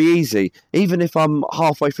it's very easy. Even if I'm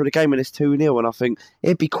halfway through the game and it's 2-0 and I think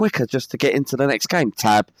it'd be quicker just to get into the next game,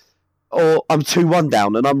 tab. Or I'm 2-1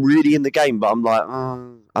 down and I'm really in the game, but I'm like,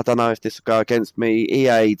 I don't know if this will go against me.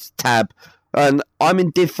 EA's tab. And I'm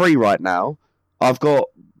in Div 3 right now. I've got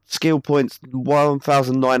skill points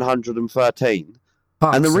 1,913.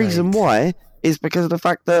 And the reason why is because of the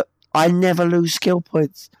fact that I never lose skill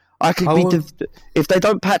points. I could be if they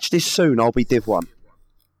don't patch this soon, I'll be Div 1.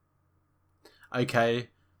 Okay.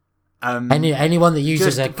 Anyone that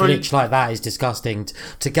uses a glitch like that is disgusting.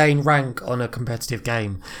 To gain rank on a competitive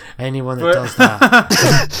game, anyone that does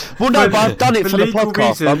that. Well, no, but I've done it for the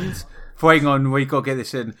podcast. Reasons, hang on, we got to get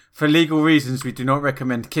this in. For legal reasons, we do not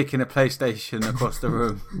recommend kicking a PlayStation across the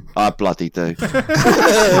room. I bloody do.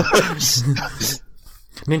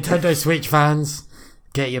 Nintendo Switch fans,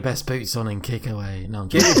 get your best boots on and kick away. No,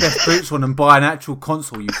 get your best boots on and buy an actual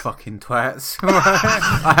console, you fucking twats.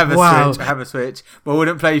 I have a Switch, but I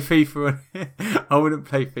wouldn't play FIFA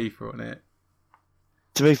on it.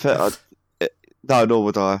 To be fair, no, nor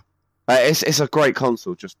would I. It's a great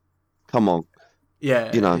console, just come on.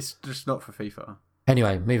 Yeah, you know. It's just not for FIFA.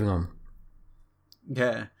 Anyway, moving on.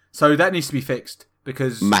 Yeah, so that needs to be fixed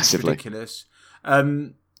because massively. It's ridiculous.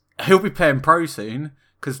 He'll be playing Pro soon.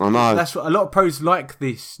 Because that's what a lot of pros like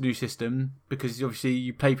this new system, because obviously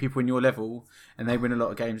you play people in your level and they win a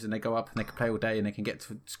lot of games and they go up and they can play all day and they can get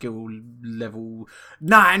to skill level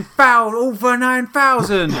 9,000 over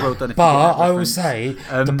 9,000. Well done. But I will say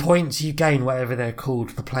the points you gain, whatever they're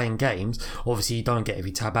called for playing games, obviously you don't get if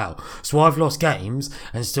you tab out. So I've lost games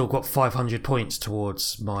and still got 500 points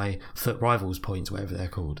towards my Foot Rivals points, whatever they're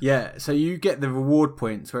called. Yeah, so you get the reward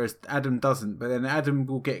points, whereas Adam doesn't. But then Adam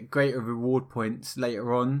will get greater reward points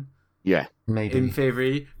later on. Yeah, maybe in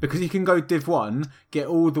theory, because he can go Div 1, get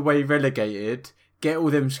all the way relegated, get all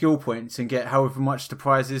them skill points and get however much the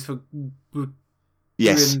prize is for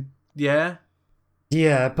Yes. doing, yeah.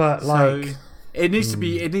 Yeah, but like So it needs to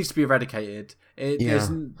be eradicated. Yeah.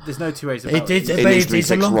 There's no two ways about it. It needs to be it's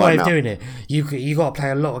a fixed long right way now. of doing it. You got to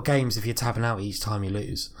play a lot of games if you're tapping out each time you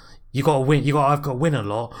lose. You got to win. I've got to win a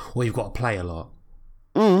lot, or you've got to play a lot.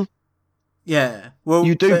 Mm. Yeah, well,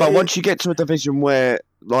 You do, but once you get to a division where,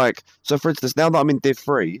 like, so for instance, now that I'm in Div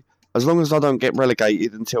 3, as long as I don't get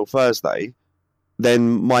relegated until Thursday,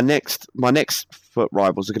 then my next foot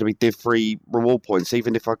rivals are going to be Div 3 reward points,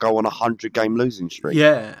 even if I go on a 100-game losing streak.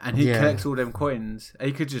 yeah, and he Yeah. collects all them coins.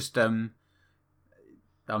 He could just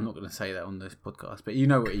I'm not going to say that on this podcast, but you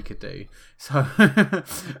know what he could do. So,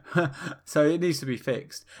 so it needs to be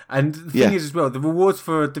fixed. And the thing Yeah. is, as well, the rewards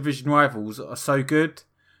for division rivals are so good.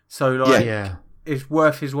 So, like, Yeah. it's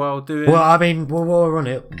worth his while doing. Well, I mean, while we're on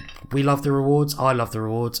it, we love the rewards. I love the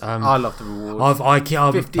rewards. I love the rewards. I'm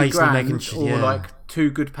 50 basically grand making or yeah. like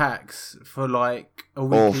 2 good packs for like a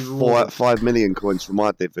Or weekly reward. 5 million coins for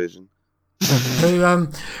my division.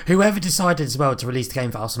 Whoever decided as well to release the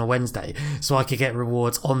game for us on a Wednesday, so I could get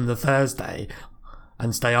rewards on the Thursday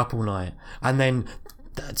and stay up all night, and then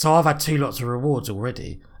so I've had 2 lots of rewards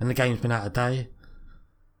already, and the game's been out a day.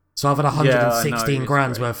 So I've had 116 it's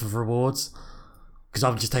grand's great. worth of rewards because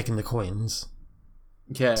I've just taken the coins.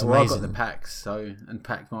 Yeah, It's well, I got amazing. the packs, and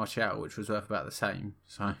pack Martial, which was worth about the same.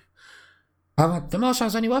 So The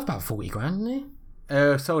Marshall's only worth about 40 grand, isn't he?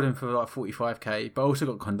 sold him for like 45k, but I also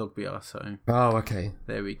got Kondogbia, so Oh, okay.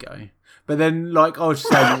 there we go. But then, like I was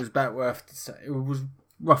just saying, it was about it was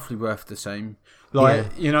roughly worth the same. Like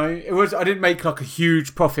you know, it was. I didn't make like a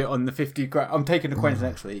huge profit on the 50 grand. I'm taking the coins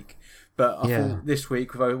next week, but I thought this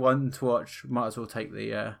week with only one to watch, might as well take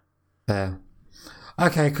the. Fair.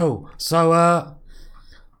 Okay, cool. So,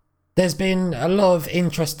 there's been a lot of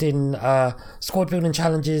interesting squad building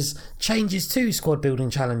challenges, changes to squad building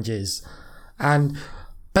challenges, and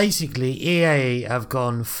basically EA have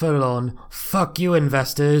gone full on fuck you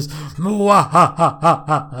investors.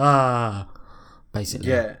 Mwahahahaha. Basically.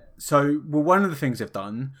 Yeah. So, well, one of the things they've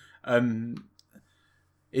done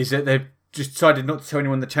is that they've just decided not to tell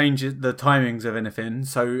anyone the timings of anything.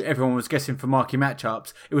 So everyone was guessing for marquee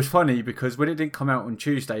matchups. It was funny because when it didn't come out on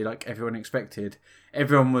Tuesday, like everyone expected,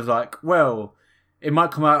 everyone was like, "Well, it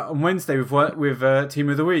might come out on Wednesday with Team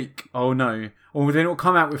of the Week." Oh no! Or then it'll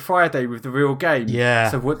come out with Friday with the real game. Yeah.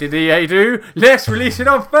 So what did EA do? Let's release it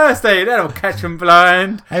on Thursday. That'll catch them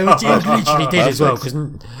blind. It literally did as well.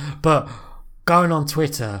 But going on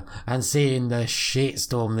Twitter and seeing the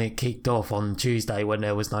shitstorm that kicked off on Tuesday when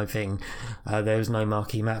there was no marquee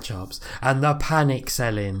matchups, and the panic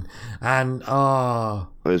selling, and It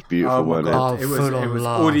was beautiful, Oh my wasn't it? god! Oh, It was full-on all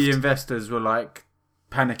the laughed. investors were like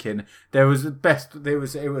panicking. There was the best. It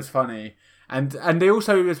was funny, and they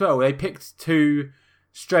also as well they picked two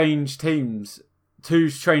strange sets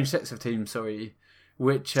of teams. Sorry,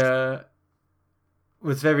 which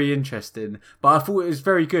was very interesting. But I thought it was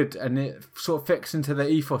very good, and it sort of fits into the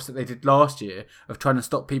ethos that they did last year of trying to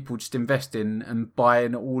stop people just investing and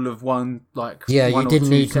buying all of one like. yeah, one you or didn't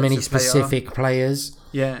two need sets many of player. specific players.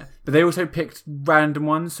 Yeah, but they also picked random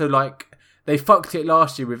ones. So like they fucked it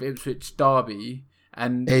last year with Ipswich Derby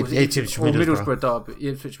and Ipswich Middlesbrough Derby,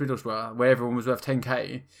 Ipswich Middlesbrough, where everyone was worth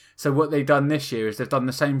 10k. So what they've done this year is they've done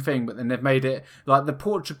the same thing, but then they've made it like the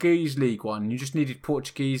Portuguese League one. You just needed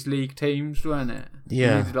Portuguese League teams, weren't it?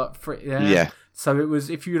 Yeah. You needed, like, Yeah. So it was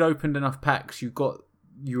if you'd opened enough packs, you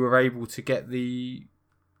were able to get the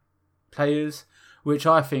players, which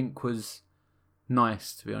I think was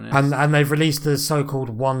nice, to be honest. And they've released the so-called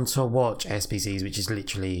one-to-watch SPCs, which is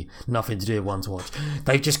literally nothing to do with one-to-watch.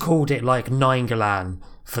 They've just called it like Nainggolan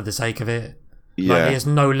for the sake of it. Yeah. Like, there's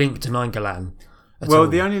no link to Nainggolan. Well,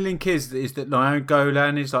 the only link is that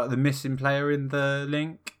Nainggolan is like the missing player in the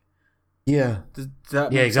link. Yeah. Does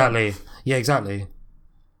that Yeah, make exactly. sense? Yeah, exactly.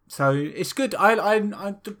 So it's good. I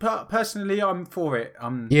personally, I'm for it.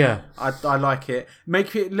 Yeah. I like it.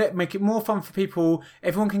 Make it more fun for people.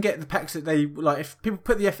 Everyone can get the packs that they like. If people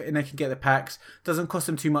put the effort in, they can get the packs. Doesn't cost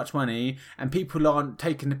them too much money, and people aren't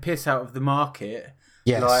taking the piss out of the market.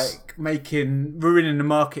 Yes. Like ruining the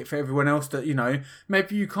market for everyone else that, you know,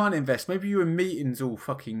 maybe you can't invest. Maybe you're in meetings all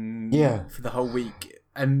fucking for the whole week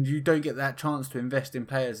and you don't get that chance to invest in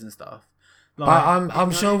players and stuff. Like, I'm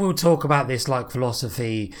sure we'll talk about this like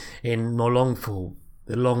philosophy in more long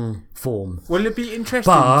form. Will it be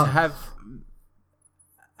interesting But- to have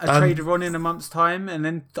a trader on in a month's time and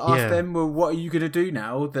then to ask them, well, what are you going to do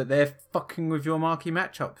now that they're fucking with your marquee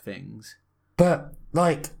matchup things? But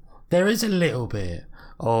like there is a little bit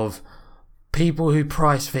of people who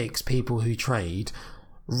price fix, people who trade,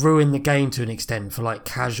 ruin the game to an extent for like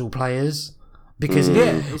casual players Because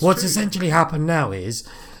it's what's true. essentially happened now is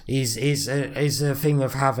a thing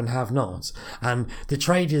of have and have nots, and the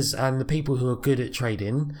traders and the people who are good at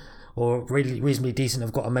trading or really reasonably decent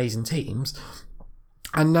have got amazing teams.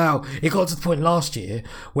 And now it got to the point last year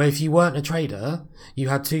where if you weren't a trader, you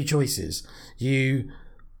had two choices: you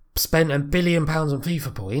spent £1 billion on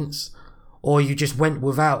FIFA points, or you just went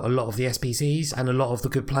without a lot of the SBCs and a lot of the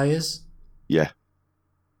good players. Yeah.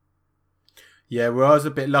 Yeah, well, I was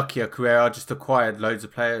a bit luckier where I just acquired loads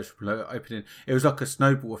of players from opening. It was like a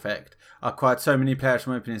snowball effect. I acquired so many players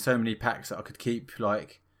from opening so many packs that I could keep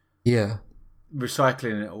like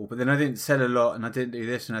recycling it all. But then I didn't sell a lot, and I didn't do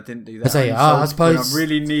this, and I didn't do that. I suppose when I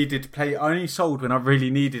really needed to play. I only sold when I really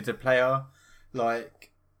needed a player.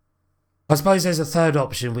 Like, I suppose there's a third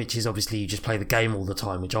option, which is obviously you just play the game all the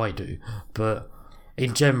time, which I do. But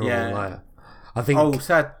in general, like, I think. Oh,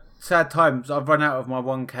 sad times. I've run out of my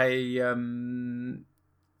 1k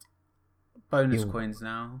bonus coins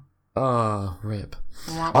now. Oh, rip.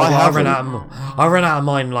 I ran out of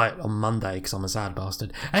mine like on Monday because I'm a sad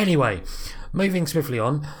bastard. Anyway, moving swiftly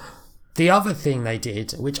on. The other thing they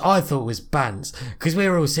did, which I thought was bants, because we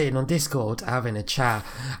were all sitting on Discord having a chat,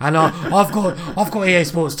 and I've got EA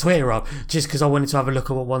Sports Twitter up just because I wanted to have a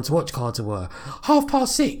look at what one to watch cards were.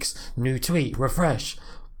 6:30, new tweet, refresh.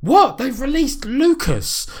 What? They've released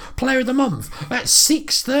Lucas, Player of the Month, at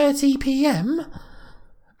 6:30 p.m.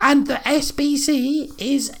 and the SBC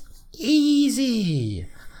is easy.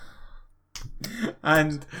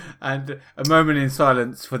 And a moment in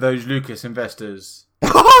silence for those Lucas investors.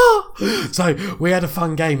 So we had a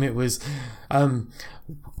fun game. It was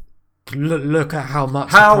look at how much.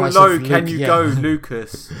 How the price low of can you go,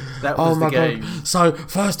 Lucas? That was the game. God. So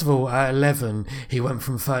first of all, at 11, he went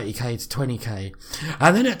from 30k to 20k,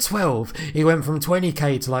 and then at 12, he went from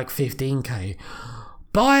 20k to like 15k.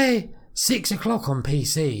 By 6 o'clock on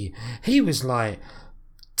PC, he was like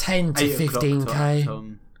 10 to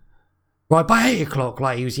 15k. Right, by 8 o'clock,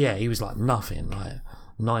 like he was like nothing, like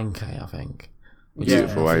 9k, I think.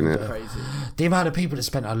 Beautiful, ain't it? Crazy. The amount of people that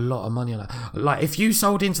spent a lot of money on it. Like, if you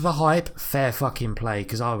sold into the hype, fair fucking play,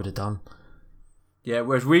 because I would have done. Yeah,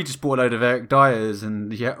 whereas we just bought a load of Eric Dyers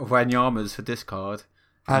and Wanyamas for discard.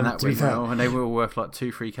 And that went well, and they were all worth like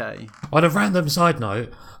 2-3k. On a random side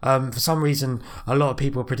note, for some reason, a lot of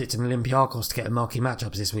people are predicting Olympiacos to get a marquee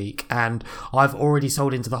matchups this week, and I've already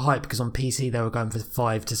sold into the hype because on PC they were going for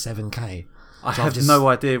 5 to 7k. I have no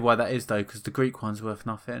idea why that is, though, because the Greek one's worth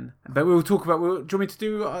nothing. But we'll talk about... do you want me to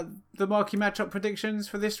do the marquee matchup predictions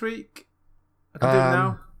for this week? I can do it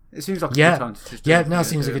now. It seems like a good time to just do it. Yeah, now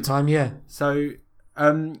seems a good time, yeah. So,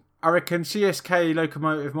 I reckon CSK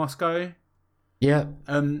Lokomotiv Moscow. Yeah.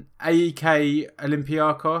 AEK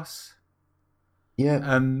Olympiacos.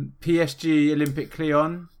 Yeah. PSG Olympic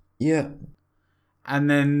Lyon. Yeah. And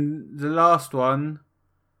then the last one,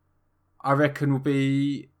 I reckon, will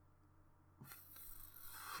be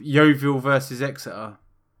Yeovil versus Exeter.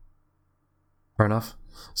 Fair enough.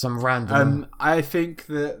 Some random. I think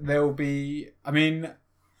that there will be. I mean,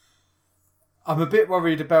 I'm a bit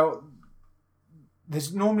worried about.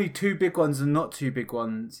 There's normally two big ones and not two big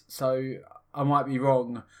ones, so I might be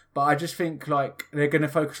wrong. But I just think like they're going to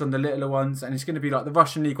focus on the littler ones, and it's going to be like the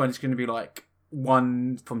Russian League one is going to be like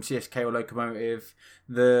one from CSK or Lokomotiv.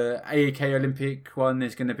 The AEK Olympic one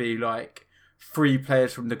is going to be like 3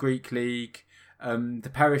 players from the Greek League. The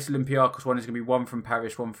Paris Olympiacos one is going to be 1 from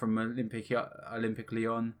Paris, 1 from Olympic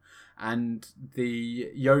Lyon, and the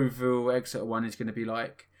Yeovil Exeter one is going to be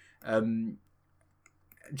like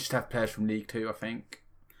just have players from League 2. I think.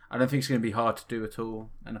 I don't think it's going to be hard to do at all,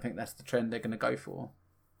 and I think that's the trend they're going to go for.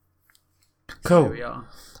 Cool. So there we are.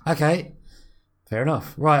 Okay, fair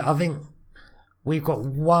enough. Right, I think we've got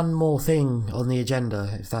one more thing on the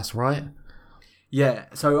agenda, if that's right. Yeah,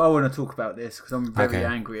 so I want to talk about this because I'm very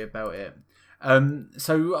angry about it.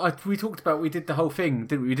 We talked about, we did the whole thing,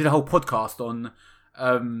 didn't we? We did a whole podcast on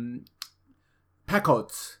pack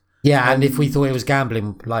odds. Yeah, and if we thought it was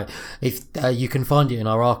gambling, like if you can find it in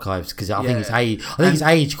our archives because I think it's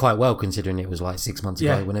aged quite well considering it was like 6 months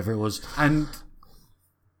ago, whenever it was. And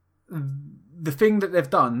the thing that they've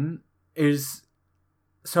done is,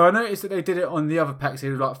 so I noticed that they did it on the other packs.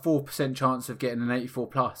 It was like 4% chance of getting an 84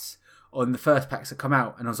 plus on the first packs that come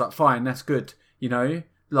out, and I was like, fine, that's good, you know.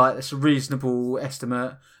 Like, it's a reasonable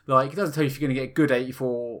estimate. Like, it doesn't tell you if you're going to get good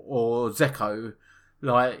 84 or Zeko.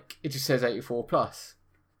 Like, it just says 84 plus.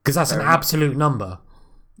 Because that's an absolute number.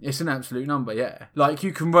 It's an absolute number, yeah. Like,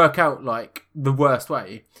 you can work out, like, the worst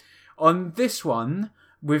way. On this one,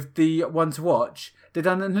 with the one to watch, they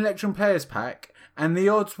done an Electron Players pack, and the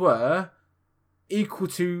odds were equal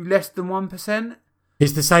to less than 1%.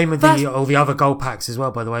 It's the same with all the other gold packs as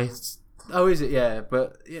well, by the way. Oh, is it? Yeah,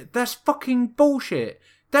 but that's fucking bullshit.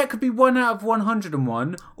 That could be 1 out of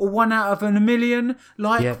 101 or 1 out of a million.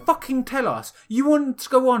 Like, fucking tell us. You want to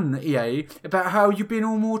go on, EA, about how you've been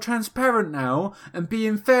all more transparent now and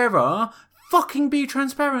being fairer? Fucking be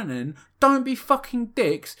transparent then. Don't be fucking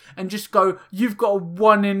dicks and just go, you've got a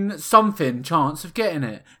 1 in something chance of getting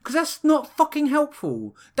it. Because that's not fucking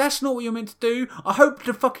helpful. That's not what you're meant to do. I hope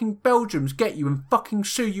the fucking Belgians get you and fucking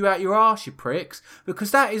sue you out your arse, you pricks.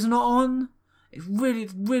 Because that is not on. It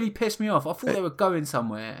really pissed me off. I thought they were going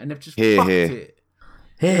somewhere and they've just fucked it.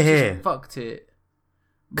 Fucked it.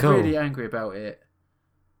 Cool. Really angry about it.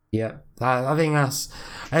 Yeah, I think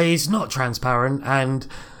it's not transparent and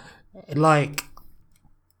like,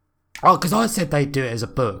 because I said they'd do it as a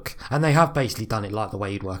book and they have basically done it like the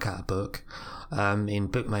way you'd work out a book in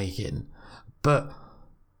bookmaking, but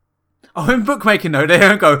in bookmaking though, they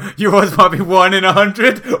don't go, yours might be 1 in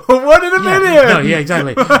 100 or 1 in a million. No, yeah,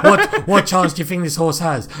 exactly. What chance do you think this horse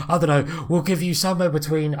has? I don't know. We'll give you somewhere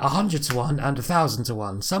between 100 to 1 and 1,000 to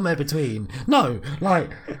 1. Somewhere between. No,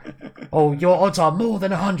 like, your odds are more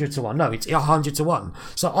than 100 to 1. No, it's 100 to 1.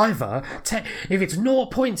 So either, if it's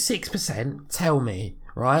 0.6%, tell me,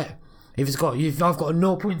 right? If I've got a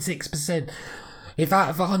 0.6%. If out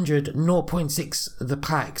of 100, 0.6 of the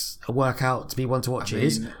packs work out to be one to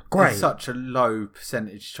watches, great. It's such a low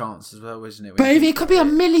percentage chance as well, isn't it? But if it could be a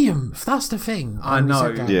millionth, that's the thing. I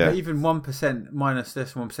know, but even 1% minus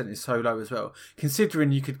this 1% is so low as well.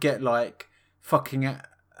 Considering you could get like fucking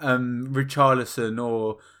Richarlison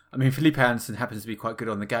or, I mean, Felipe Anderson happens to be quite good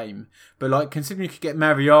on the game, but like considering you could get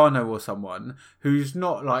Mariano or someone who's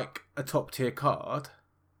not like a top tier card.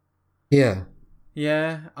 Yeah.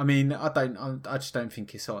 Yeah, I mean, I just don't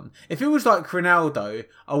think it's on. If it was like Ronaldo,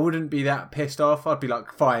 I wouldn't be that pissed off. I'd be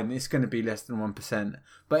like, fine, it's going to be less than 1%.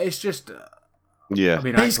 But it's just, yeah. I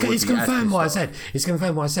mean, it's confirmed what I said. It's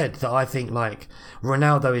confirmed what I said, that I think like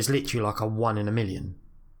Ronaldo is literally like a 1 in a million.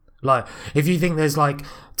 Like, if you think there's like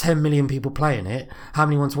 10 million people playing it, how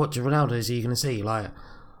many want to watch Ronaldo's are you going to see? Like,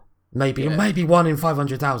 maybe 1 in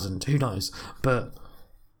 500,000. Who knows? But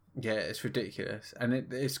yeah, it's ridiculous, and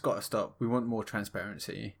it's got to stop. We want more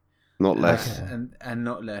transparency, not less, and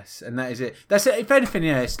not less, and that is it. That's it. If anything,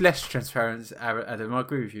 yeah, it's less transparent. Adam, I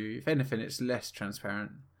agree with you. If anything, it's less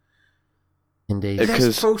transparent. Indeed.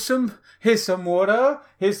 Let's pull some. Here's some water.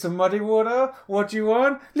 Here's some muddy water. What do you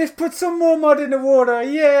want? Let's put some more mud in the water.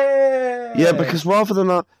 Yeah. Yeah, because rather than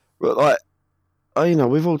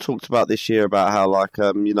we've all talked about this year about how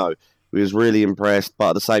we was really impressed, but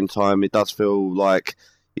at the same time, it does feel like,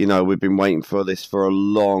 we've been waiting for this for a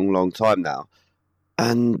long, long time now.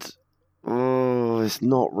 And, it's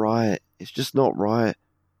not right. It's just not right.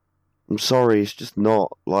 I'm sorry, it's just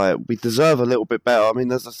not. Like, we deserve a little bit better. I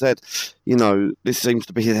mean, as I said, this seems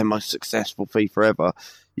to be their most successful FIFA ever.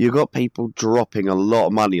 You've got people dropping a lot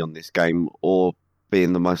of money on this game or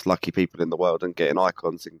being the most lucky people in the world and getting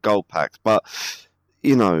icons in gold packs. But,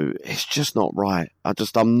 it's just not right.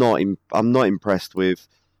 I'm not impressed with,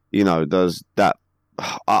 there's that.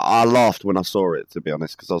 I laughed when I saw it, to be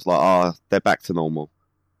honest, because I was like, they're back to normal.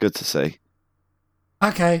 Good to see.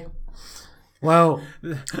 Okay. Well,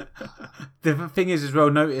 the thing is as well,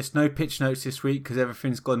 notice no pitch notes this week because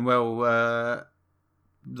everything's gone well,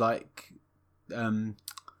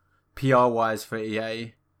 PR-wise for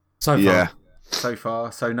EA. So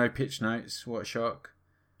far. So no pitch notes. What a shock.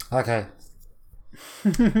 Okay.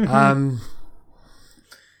 I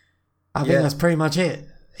think that's pretty much it.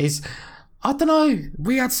 I don't know.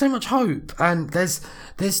 We had so much hope, and there's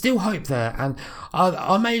still hope there. And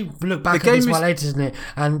I may look back at this while later,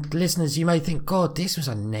 and listeners, you may think, God, this was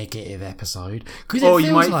a negative episode, because it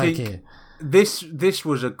feels like it. This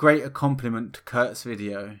was a greater compliment to Kurt's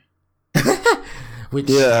video. Which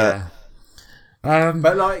but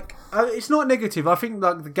it's not negative. I think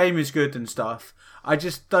the game is good and stuff. I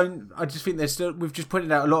just think we've just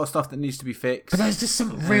pointed out a lot of stuff that needs to be fixed. But there's just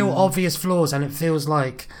some real obvious flaws, and it feels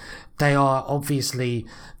like they are obviously,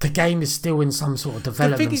 the game is still in some sort of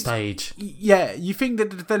development stage. Yeah, you think that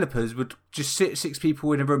the developers would just sit 6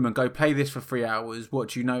 people in a room and go, play this for 3 hours, what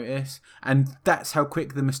do you notice? And that's how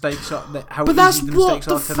quick the mistakes are. But that's what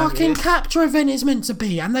the fucking capture event is meant to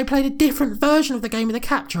be, and they played a different version of the game with the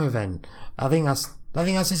capture event. I think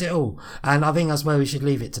that says it all, and I think that's where we should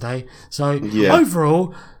leave it today. So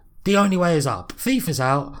overall, the only way is up. FIFA's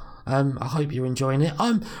out. I hope you're enjoying it.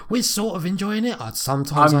 We're sort of enjoying it.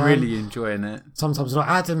 Sometimes I'm really enjoying it. Sometimes not.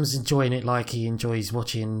 Adam's enjoying it like he enjoys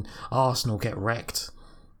watching Arsenal get wrecked.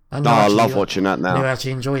 And I love watching that now. You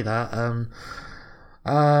actually enjoy that.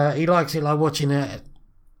 He likes it like watching a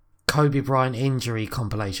Kobe Bryant injury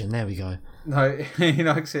compilation. There we go. No, he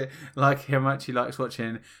likes it like how much he likes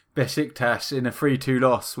watching Besiktas in a 3-2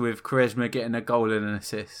 loss with Quaresma getting a goal and an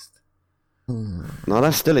assist. No,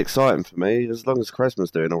 that's still exciting for me, as long as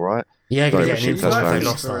Quaresma's doing all right. Yeah, Sorry, getting Besiktas into it. They fans.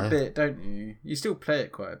 lost for a though. bit, don't you? You still play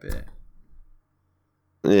it quite a bit.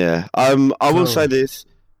 Yeah. I will Cool. say this.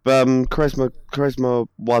 Quaresma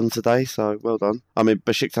won today, so well done. I mean,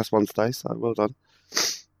 Besiktas won today, so well done.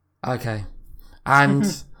 Okay.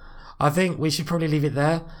 And I think we should probably leave it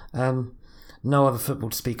there. No other football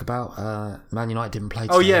to speak about. Man United didn't play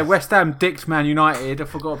today. Oh yeah, West Ham dicked Man United. I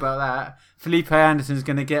forgot about that. Felipe Anderson's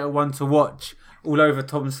going to get a one to watch all over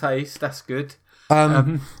Tom's face. That's good.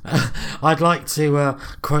 I'd like to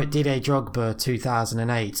quote Didier Drogba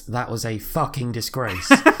 2008. That was a fucking disgrace.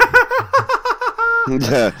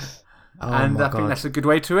 Yeah. Oh And my I think God. that's a good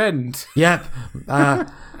way to end. Yep.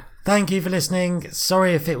 Thank you for listening.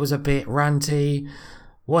 Sorry if it was a bit ranty.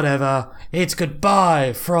 Whatever. It's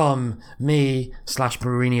goodbye from me /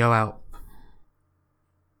 Mourinho out.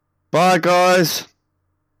 Bye, guys.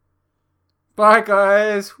 Bye,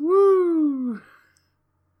 guys. Woo!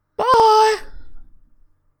 Bye.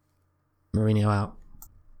 Mourinho out.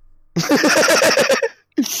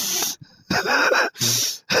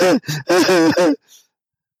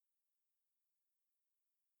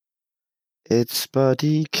 It's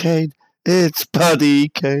Buddy Kane. It's Buddy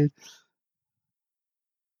Kane.